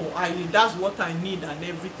 80,000. No, that's what I need and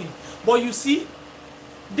everything. But you see,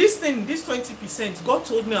 this thing, this 20%, God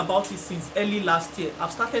told me about it since early last year.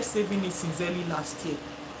 I've started saving it since early last year.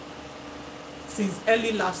 Since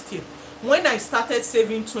early last year. When I started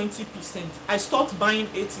saving 20%, I stopped buying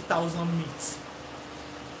 80,000 meat.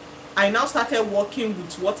 I now started working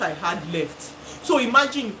with what I had left. So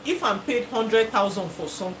imagine if I'm paid 100,000 for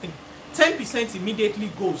something, 10%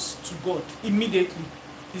 immediately goes to God. Immediately.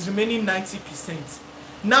 It's remaining 90%.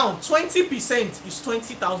 Now 20% is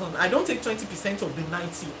 20,000. I don't take 20% of the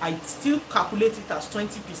 90. I still calculate it as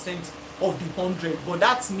 20% of the 100, but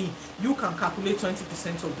that's me. You can calculate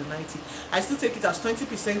 20% of the 90. I still take it as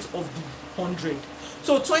 20% of the 100.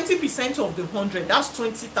 So 20% of the 100, that's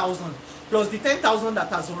 20,000, plus the 10,000 that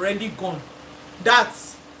has already gone.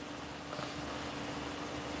 That's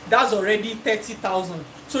already 30,000.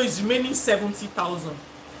 So it's remaining 70,000.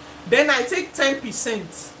 Then I take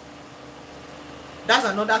 10%. That's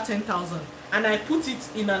another 10,000, and I put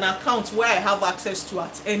it in an account where I have access to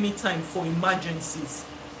at any time for emergencies.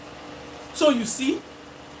 So you see,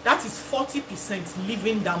 that is 40%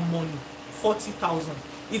 leaving that money, 40,000.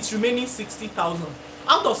 It's remaining 60,000.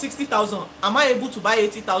 Out of 60,000, am I able to buy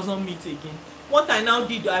 80,000 meat again? What I now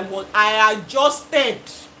did, I adjusted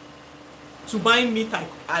to buy meat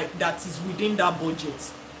that is within that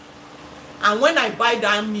budget. And when I buy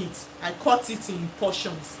that meat, I cut it in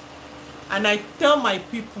portions. And I tell my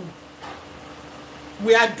people,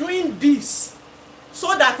 we are doing this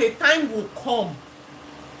so that a time will come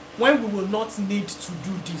when we will not need to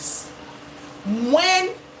do this.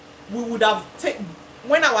 When we would have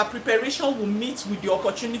when our preparation will meet with the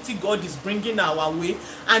opportunity God is bringing our way,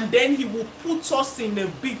 and then he will put us in a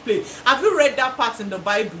big place. Have you read that part in the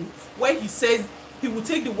Bible where he says he will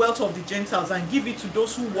take the wealth of the Gentiles and give it to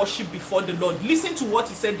those who worship before the Lord? Listen to what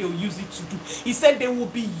he said they will use it to do. He said they will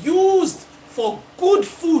be used for good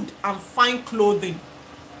food and fine clothing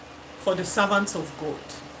for the servants of God.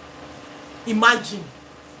 Imagine.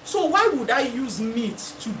 So why would I use meat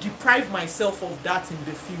to deprive myself of that in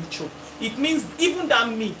the future? It means even that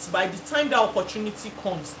meat, by the time that opportunity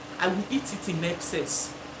comes, I will eat it in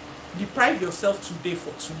excess. Deprive yourself today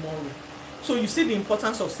for tomorrow. So you see the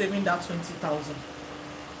importance of saving that 20,000.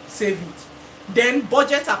 Save it. Then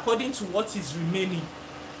budget according to what is remaining.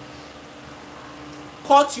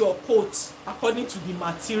 Cut your coat according to the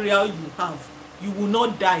material you have. You will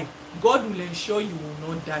not die. God will ensure you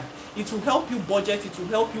will not die. It will help you budget. It will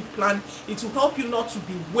help you plan. It will help you not to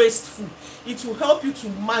be wasteful. It will help you to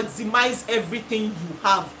maximize everything you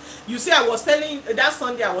have. You see, I was telling that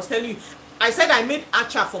Sunday, I said I made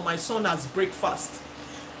acha for my son as breakfast,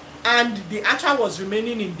 and the acha was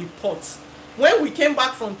remaining in the pot. When we came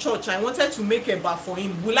back from church, I wanted to make eba for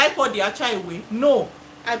him. Will I pour the acha away? No.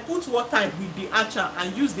 I put water with the acha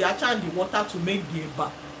and use the acha and the water to make the eba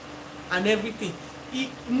and everything.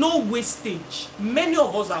 No wastage. Many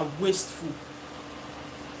of us are wasteful.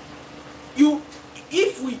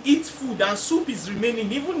 If we eat food and soup is remaining,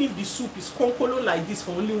 even if the soup is konkolo like this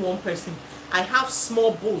for only one person, I have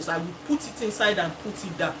small bowls. I will put it inside and put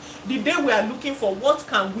it down. The day we are looking for what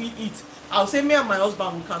can we eat, I'll say me and my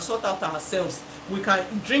husband, we can sort out ourselves. We can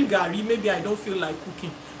drink gari. Maybe I don't feel like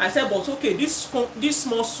cooking. I said, but okay, this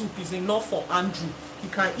small soup is enough for Andrew. He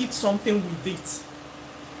can eat something with it.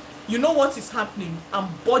 You know what is happening? I'm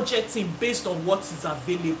budgeting based on what is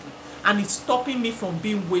available, and it's stopping me from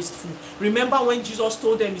being wasteful. Remember when Jesus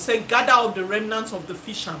told them, he said, gather up the remnants of the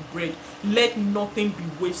fish and bread, let nothing be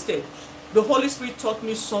wasted. The Holy Spirit taught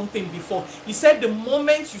me something before. He said the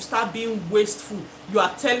moment you start being wasteful, you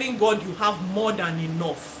are telling God you have more than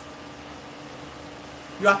enough.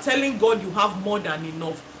 You are telling God you have more than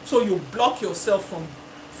enough. So you block yourself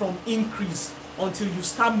from increase until you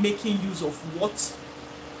start making use of what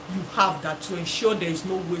you have, that to ensure there is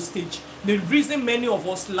no wastage. The reason many of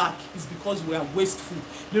us lack is because we are wasteful.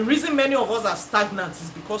 The reason many of us are stagnant is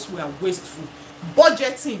because we are wasteful.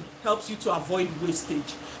 Budgeting helps you to avoid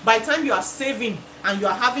wastage. By the time you are saving and you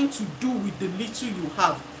are having to do with the little you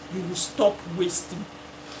have, you will stop wasting.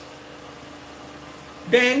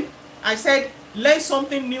 Then I said, learn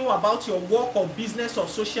something new about your work or business or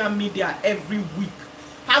social media every week.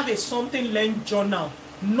 Have a something learned journal.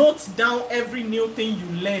 Note down every new thing you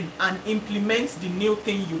learn and implement the new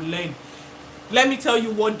thing you learn. Let me tell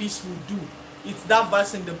you what this will do. It's that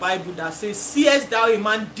verse in the Bible that says, seest thou a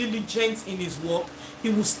man diligent in his work,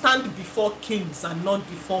 he will stand before kings and not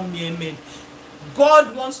before mere men.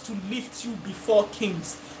 God wants to lift you before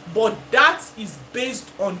kings, but that is based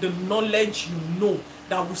on the knowledge you know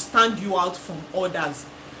that will stand you out from others.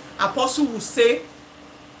 Apostle will say,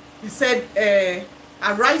 he said,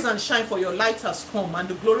 arise and shine, for your light has come, and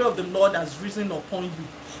the glory of the Lord has risen upon you.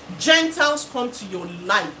 Gentiles come to your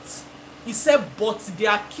light. He said, but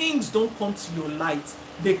their kings don't come to your light.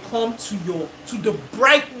 They come to the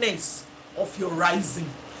brightness of your rising.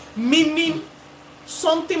 Meaning,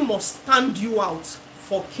 something must stand you out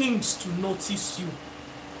for kings to notice you.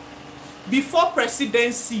 Before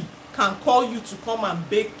presidency can call you to come and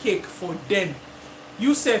bake cake for them,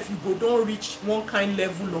 you say if you go don't reach one kind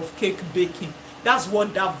level of cake baking. That's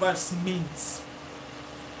what that verse means.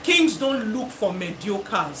 Kings don't look for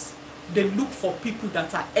mediocres. They look for people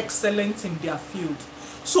that are excellent in their field.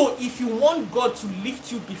 So if you want God to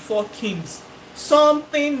lift you before kings,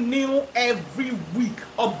 something new every week.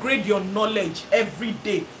 Upgrade your knowledge every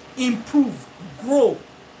day. Improve, grow,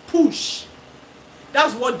 push.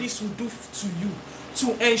 That's what this will do to you,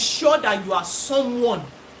 to ensure that you are someone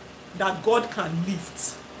that God can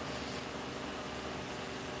lift.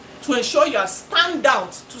 To ensure you are stand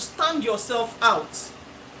out, to stand yourself out.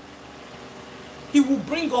 He will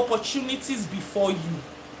bring opportunities before you.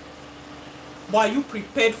 But are you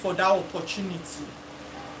prepared for that opportunity?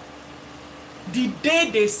 The day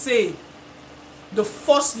they say the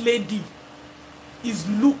first lady is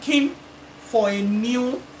looking for a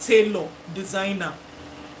new tailor, designer,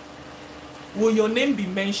 will your name be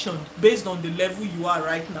mentioned based on the level you are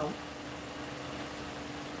right now?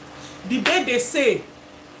 The day they say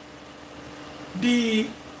the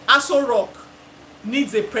Aso Rock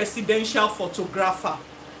needs a presidential photographer,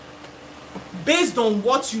 based on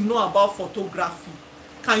what you know about photography,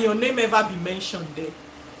 can your name ever be mentioned there?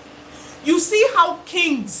 You see how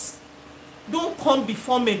kings don't come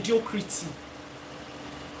before mediocrity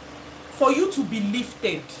for you to be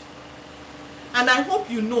lifted. And I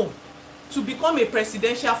hope you know, to become a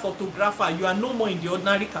presidential photographer, you are no more in the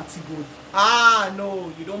ordinary category. Ah,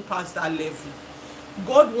 no, you don't pass that level.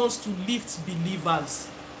 God wants to lift believers.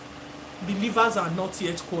 Believers are not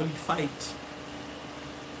yet qualified.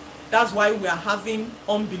 That's why we are having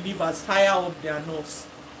unbelievers higher up than us.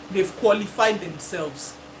 They've qualified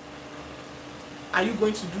themselves. Are you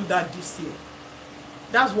going to do that this year?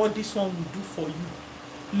 That's what this one will do for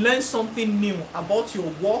you. Learn something new about your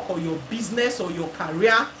work or your business or your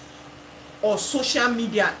career or social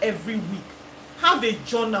media every week. Have a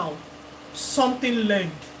journal, something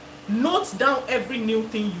learned. Note down every new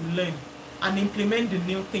thing you learn and implement the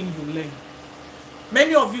new thing you learn.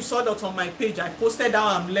 Many of you saw that on my page. I posted how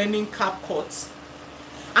I'm learning CapCut.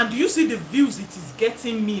 And do you see the views it is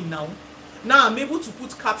getting me now? Now I'm able to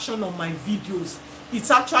put caption on my videos. It's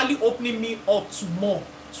actually opening me up to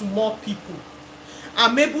more people.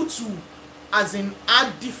 I'm able to, as in,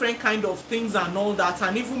 add different kind of things and all that,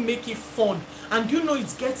 and even make it fun. And you know,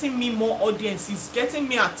 it's getting me more audience. It's getting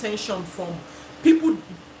me attention from people.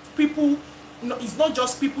 No, it's not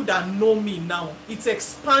just people that know me now. It's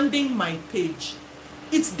expanding my page.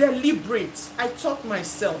 It's deliberate. I taught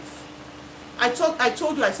myself. I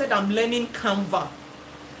told you, I said I'm learning Canva,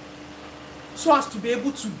 so as to be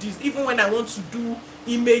able to do, even when I want to do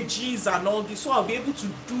images and all this, so I'll be able to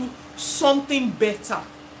do something better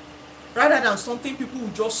rather than something people will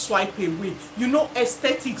just swipe away. You know,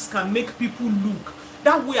 aesthetics can make people look.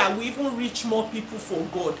 That way I will even reach more people for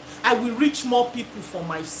God. I will reach more people for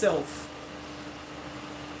myself.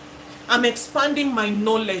 I'm expanding my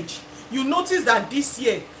knowledge. You notice that this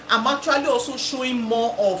year I'm actually also showing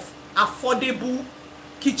more of affordable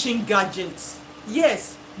kitchen gadgets.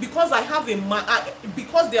 Yes, because I have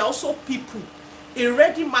because there are also people, a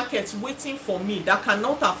ready market waiting for me that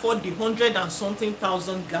cannot afford the 100 and something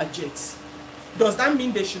thousand gadgets. Does that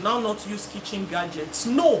mean they should now not use kitchen gadgets?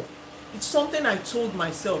 No, it's something I told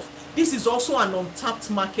myself. This is also an untapped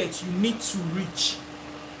market you need to reach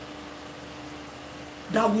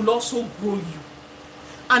that will also grow you.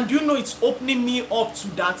 And you know, it's opening me up to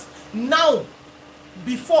that. Now,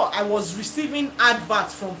 before I was receiving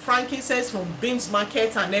adverts from frankincense, from Beans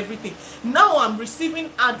Market and everything. Now I'm receiving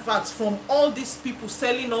adverts from all these people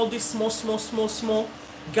selling all these small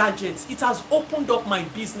gadgets. It has opened up my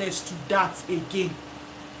business to that again.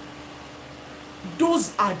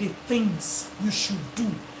 Those are the things you should do.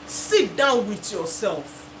 Sit down with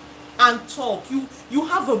yourself and talk. You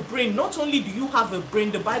have a brain. Not only do you have a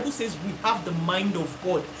brain, the Bible says we have the mind of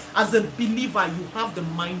God. As a believer, you have the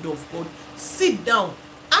mind of God. Sit down,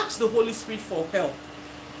 ask the Holy Spirit for help.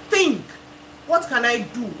 Think, what can I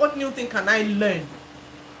do? What new thing can I learn?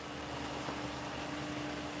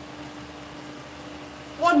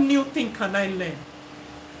 What new thing can I learn?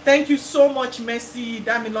 Thank you so much, Mercy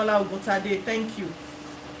Damilola Ogotade. Thank you.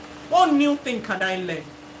 What new thing can I learn?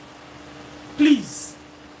 Please,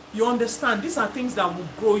 you understand, these are things that will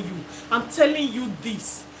grow you. I'm telling you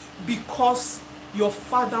this because your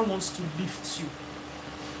Father wants to lift you.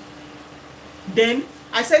 Then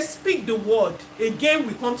I said, speak the word. Again,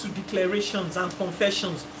 we come to declarations and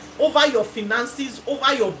confessions over your finances,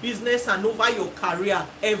 over your business, and over your career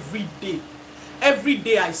every day. Every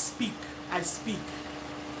day I speak. I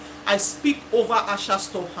speak over Asha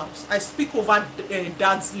Storehouse. I speak over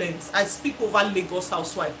Dad's Lens. I speak over Lagos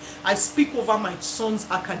Housewife. I speak over my son's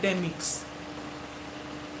academics.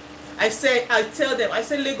 I tell them, I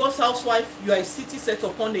say, Lagos housewife, you are a city set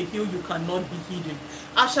upon a hill, you cannot be hidden.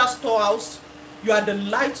 Asha storehouse, you are the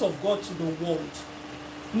light of God to the world.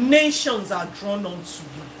 Nations are drawn unto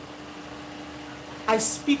you. I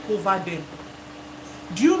speak over them.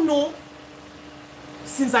 Do you know,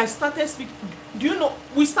 since I started speaking, do you know,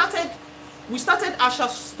 we started Asha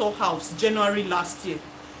storehouse January last year.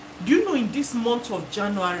 Do you know, in this month of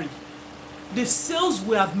January, the sales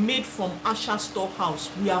we have made from Asha storehouse,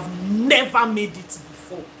 we have never made it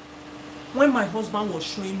before. When my husband was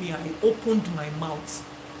showing me, I opened my mouth.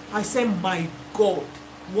 I said, my God,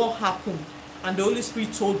 what happened? And the Holy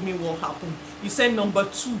Spirit told me what happened. He said, number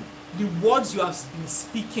 2, the words you have been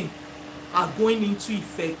speaking are going into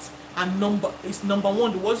effect. And number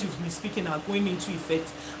 1, the words you've been speaking are going into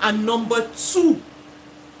effect. And number 2,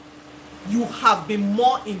 you have been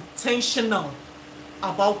more intentional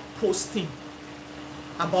about posting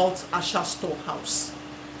about Asha storehouse.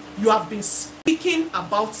 You have been speaking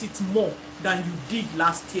about it more than you did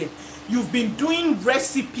last year. You've been doing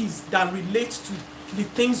recipes that relate to the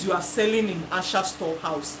things you are selling in Asha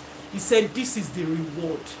storehouse. He said, this is the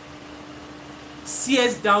reward.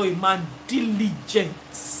 Seest thou a man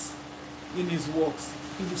diligent in his works,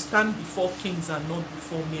 he will stand before kings and not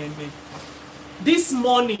before mere men. This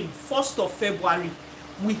morning, 1st of February,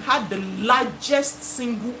 we had the largest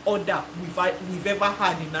single order we've ever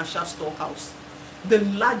had in Asha storehouse. The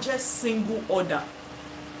largest single order.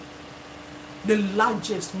 The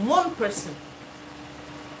largest, one person.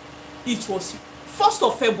 It was 1st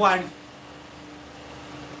of February.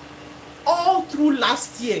 All through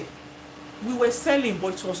last year, we were selling,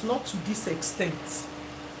 but it was not to this extent.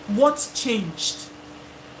 What changed?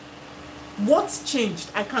 What changed?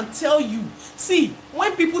 I can tell you. See,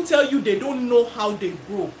 when people tell you they don't know how they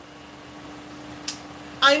grow,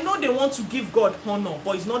 I know they want to give God honor,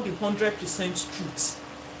 but it's not the 100% truth.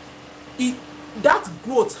 That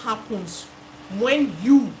growth happens when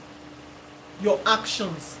your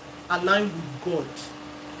actions align with God.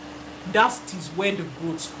 That is where the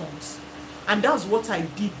growth comes. And that's what I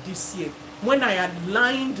did this year. When I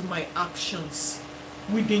aligned my actions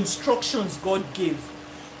with the instructions God gave.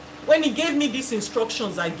 When he gave me these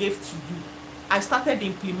instructions I gave to you, I started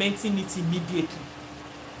implementing it immediately.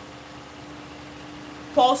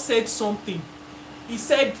 Paul said something. He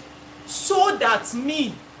said, so that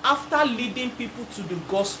me, after leading people to the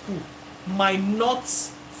gospel, might not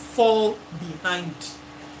fall behind.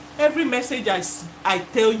 Every message I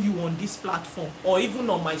tell you on this platform, or even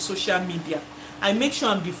on my social media, I make sure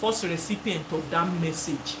I'm the first recipient of that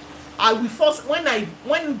message. I will first,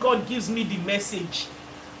 when God gives me the message,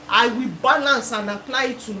 I will balance and apply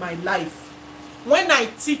it to my life. When I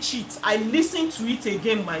teach it, I listen to it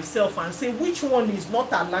again myself and say which one is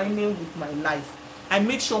not aligning with my life. I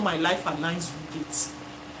make sure my life aligns with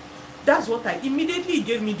it. That's what I immediately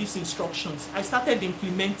gave me these instructions. I started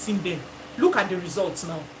implementing them. Look at the results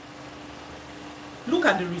now. Look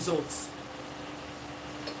at the results.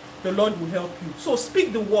 The Lord will help you. So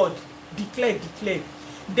speak the word, declare.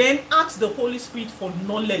 Then ask the Holy Spirit for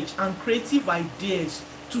knowledge and creative ideas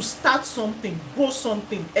to start something, grow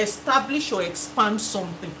something, establish or expand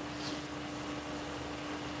something.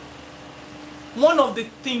 One of the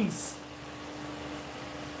things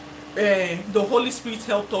the Holy Spirit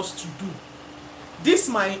helped us to do, this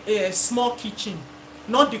my small kitchen,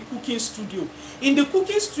 not the cooking studio. In the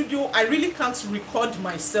cooking studio, I really can't record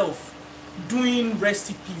myself doing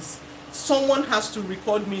recipes. Someone has to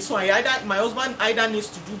record me, so my husband either needs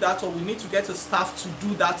to do that, or we need to get a staff to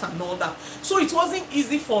do that and all that. So it wasn't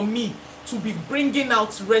easy for me to be bringing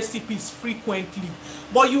out recipes frequently.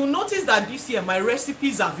 But you'll notice that this year my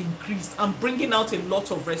recipes have increased. I'm bringing out a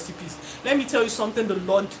lot of recipes. Let me tell you something the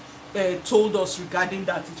Lord told us regarding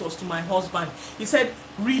that. It was to my husband. He said,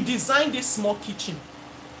 redesign this small kitchen,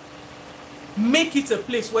 make it a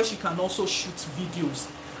place where she can also shoot videos.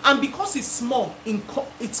 And because it's small,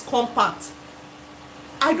 it's compact,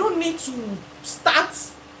 I don't need to start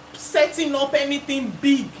setting up anything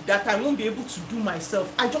big that I won't be able to do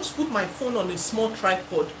myself. I just put my phone on a small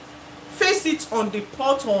tripod, face it on the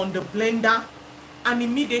pot or on the blender, and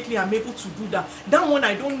immediately I'm able to do that. That one,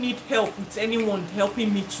 I don't need help with anyone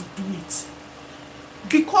helping me to do it.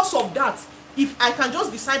 Because of that, if I can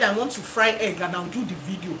just decide I want to fry egg and I'll do the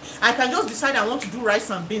video. I can just decide I want to do rice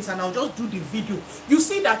and beans and I'll just do the video. You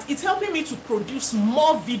see that it's helping me to produce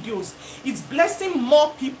more videos. It's blessing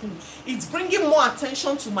more people. It's bringing more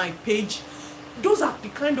attention to my page. Those are the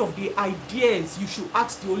kind of the ideas you should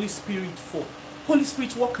ask the Holy Spirit for. Holy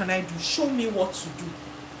Spirit, what can I do? Show me what to do.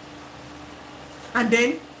 And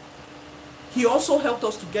then he also helped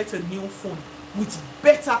us to get a new phone with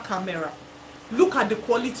better camera. Look at the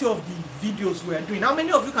quality of the videos we are doing. How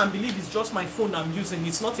many of you can believe it's just my phone I'm using?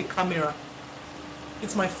 It's not a camera.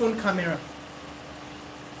 It's my phone camera.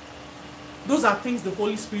 Those are things the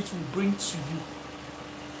Holy Spirit will bring to you.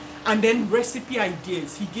 And then recipe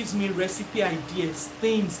ideas. He gives me recipe ideas,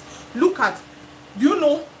 things. Look at,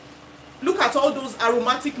 look at all those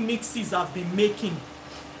aromatic mixes I've been making.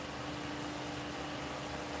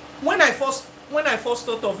 When I first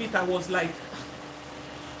thought of it, I was like,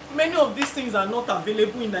 many of these things are not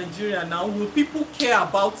available in Nigeria now. Will people care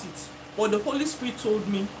about it? But the Holy Spirit told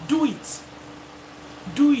me, do it.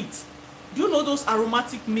 Do it. Do you know those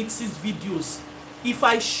aromatic mixes videos? If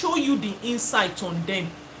I show you the insight on them,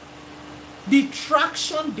 the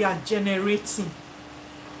traction they are generating,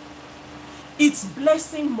 it's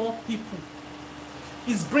blessing more people.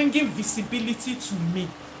 It's bringing visibility to me.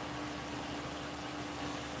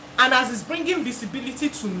 And as it's bringing visibility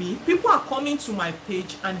to me, people are coming to my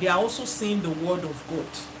page and they are also seeing the word of God.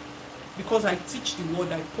 Because I teach the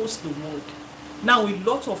word, I post the word. Now a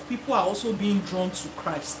lot of people are also being drawn to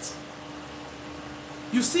Christ.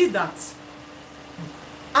 You see that?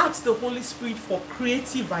 Ask the Holy Spirit for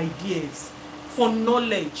creative ideas, for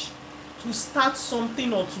knowledge, to start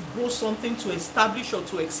something or to grow something, to establish or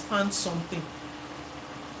to expand something.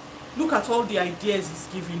 Look at all the ideas He's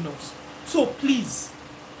giving us. So please,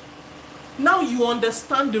 now you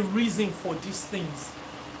understand the reason for these things.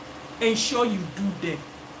 Ensure you do them.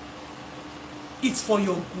 It's for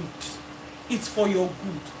your good. It's for your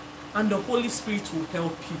good. And the Holy Spirit will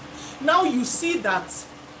help you. Now you see that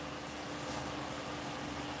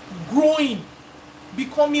growing,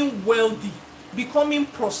 becoming wealthy, becoming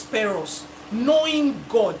prosperous, knowing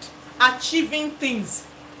God, achieving things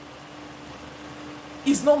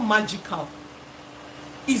is not magical.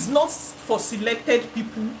 It's not for selected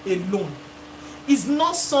people alone. It's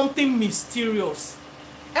not something mysterious.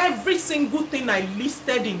 Every single thing I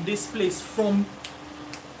listed in this place, from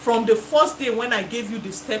the first day when I gave you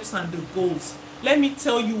the steps and the goals, let me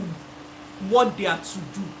tell you what they are to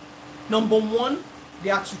do. Number one, they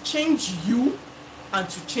are to change you and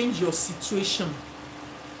to change your situation.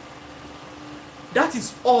 That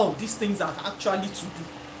is all these things are actually to do.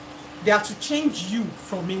 They are to change you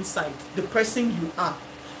from inside, the person you are,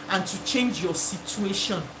 and to change your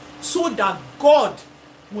situation so that God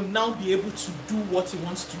will now be able to do what He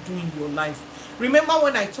wants to do in your life. Remember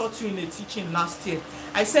when I taught you in a teaching last year,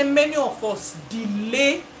 I said many of us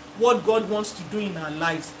delay what God wants to do in our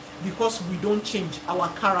lives because we don't change our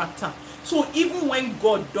character. So even when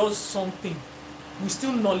God does something, we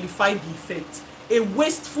still nullify the effect. A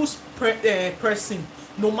wasteful person,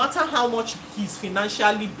 no matter how much he's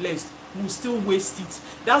financially blessed, will still waste it.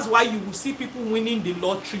 That's why you will see people winning the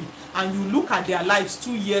lottery and you look at their lives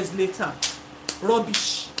 2 years later,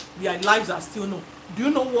 rubbish. Their lives are still no. Do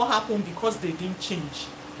you know what happened? Because they didn't change.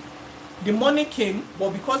 The money came,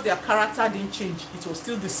 but because their character didn't change, it was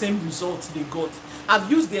still the same results they got.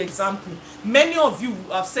 I've used the example. Many of you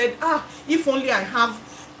have said, if only I have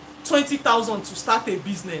 20,000 to start a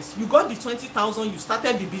business. You got the 20,000, you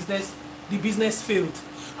started the business failed.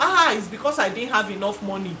 It's because I didn't have enough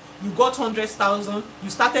money. You got 100,000, you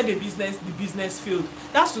started a business, the business failed.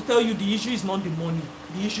 That's to tell you the issue is not the money,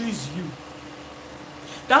 the issue is you.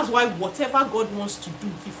 That's why whatever God wants to do,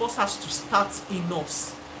 He first has to start in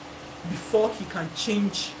us before He can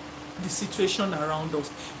change the situation around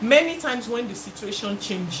us. Many times when the situation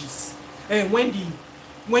changes, and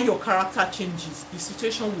when your character changes, the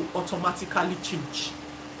situation will automatically change.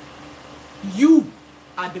 You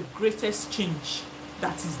are the greatest change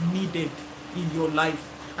that is needed in your life.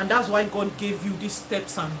 And that's why God gave you these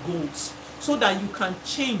steps and goals, so that you can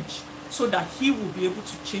change, so that He will be able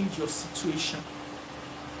to change your situation.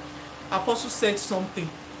 Apostle said something.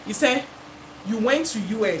 He said, you went to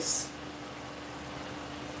US,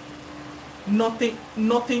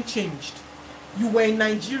 nothing changed. You were in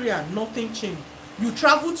Nigeria, nothing changed. You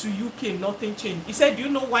traveled to UK, nothing changed. He said, do you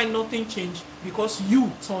know why nothing changed? Because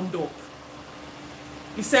you turned up.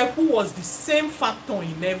 He said, who was the same factor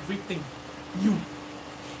in everything? You.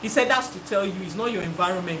 He said, that's to tell you, it's not your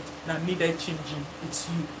environment that needed changing, it's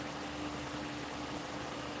you.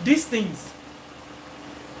 These things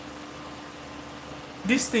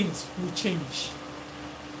will change.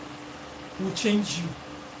 Will change you.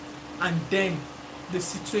 And then the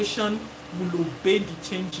situation will obey the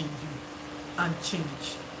change in you and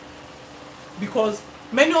change. Because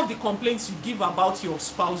many of the complaints you give about your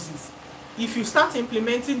spouses, if you start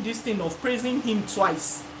implementing this thing of praising him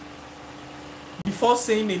twice before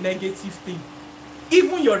saying a negative thing,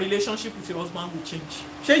 even your relationship with your husband will change.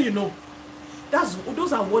 Sure, you know.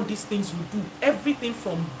 Those are what these things will do. Everything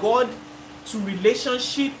from God to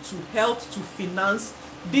relationship, to health, to finance.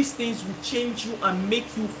 These things will change you and make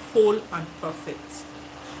you whole and perfect.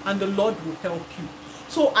 And the Lord will help you.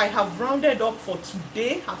 So I have rounded up for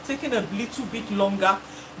today. I've taken a little bit longer,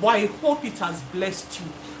 but I hope it has blessed you.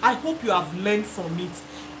 I hope you have learned from it.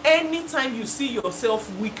 Anytime you see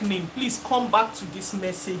yourself weakening, please come back to these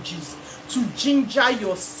messages to ginger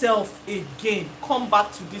yourself again. Come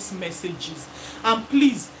back to these messages, and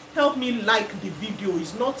please help me like the video.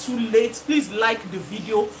 It's not too late. Please like the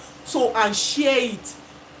video and share it.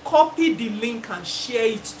 Copy the link and share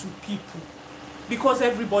it to people, because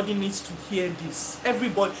everybody needs to hear this.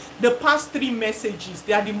 Everybody. The past 3 messages,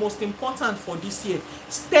 they are the most important for this year.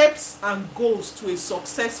 Steps and goals to a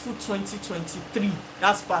successful 2023.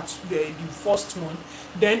 That's the first one.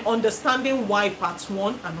 Then understanding why part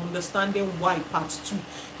 1 and understanding why part 2.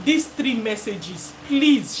 These 3 messages,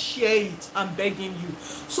 please share it. I'm begging you,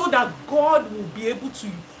 so that God will be able to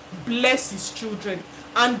bless his children.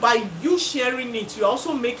 And by you sharing it, you're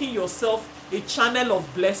also making yourself a channel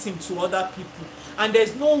of blessing to other people. And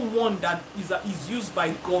there's no one that is used by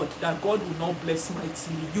God that God will not bless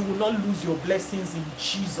mightily. You will not lose your blessings in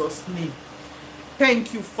Jesus' name.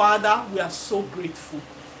 Thank you, Father. We are so grateful.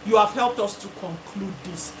 You have helped us to conclude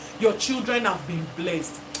this. Your children have been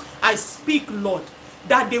blessed. I speak, Lord,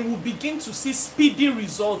 that they will begin to see speedy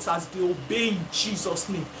results as they obey in Jesus'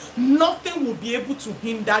 name. Nothing will be able to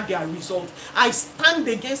hinder their result. I stand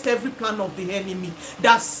against every plan of the enemy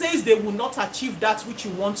that says they will not achieve that which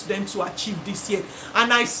you want them to achieve this year.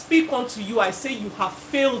 And I speak unto you, I say you have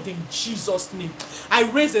failed in Jesus' name. I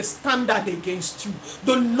raise a standard against you.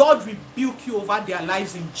 The Lord rebuke you over their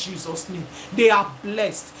lives in Jesus' name. They are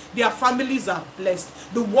blessed. Their families are blessed.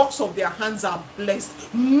 The works of their hands are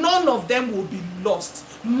blessed. None of them will be lost.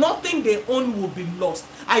 Nothing they own will be lost.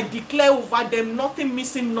 I declare over them nothing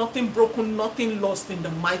missing, nothing broken, nothing lost in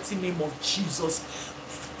the mighty name of Jesus.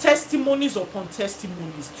 Testimonies upon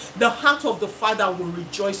testimonies. The heart of the Father will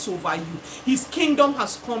rejoice over you. His kingdom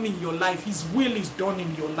has come in your life. His will is done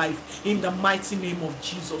in your life. In the mighty name of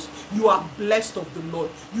Jesus. You are blessed of the Lord.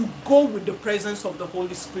 You go with the presence of the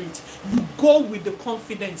Holy Spirit. You go with the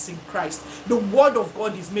confidence in Christ. The word of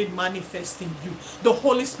God is made manifest in you. The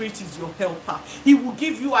Holy Spirit is your helper. He will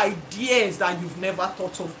give you ideas that you've never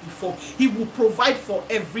thought of before. He will provide for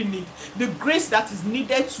every need. The grace that is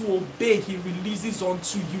needed to obey, he releases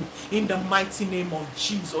unto you. In the mighty name of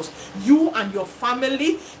Jesus. You and your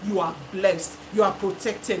family, you are blessed, you are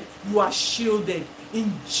protected, you are shielded.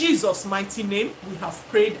 In Jesus' mighty name, we have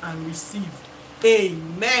prayed and received.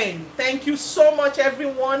 Amen. Thank you so much,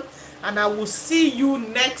 everyone, and I will see you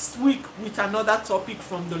next week with another topic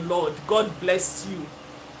from the Lord. God bless you.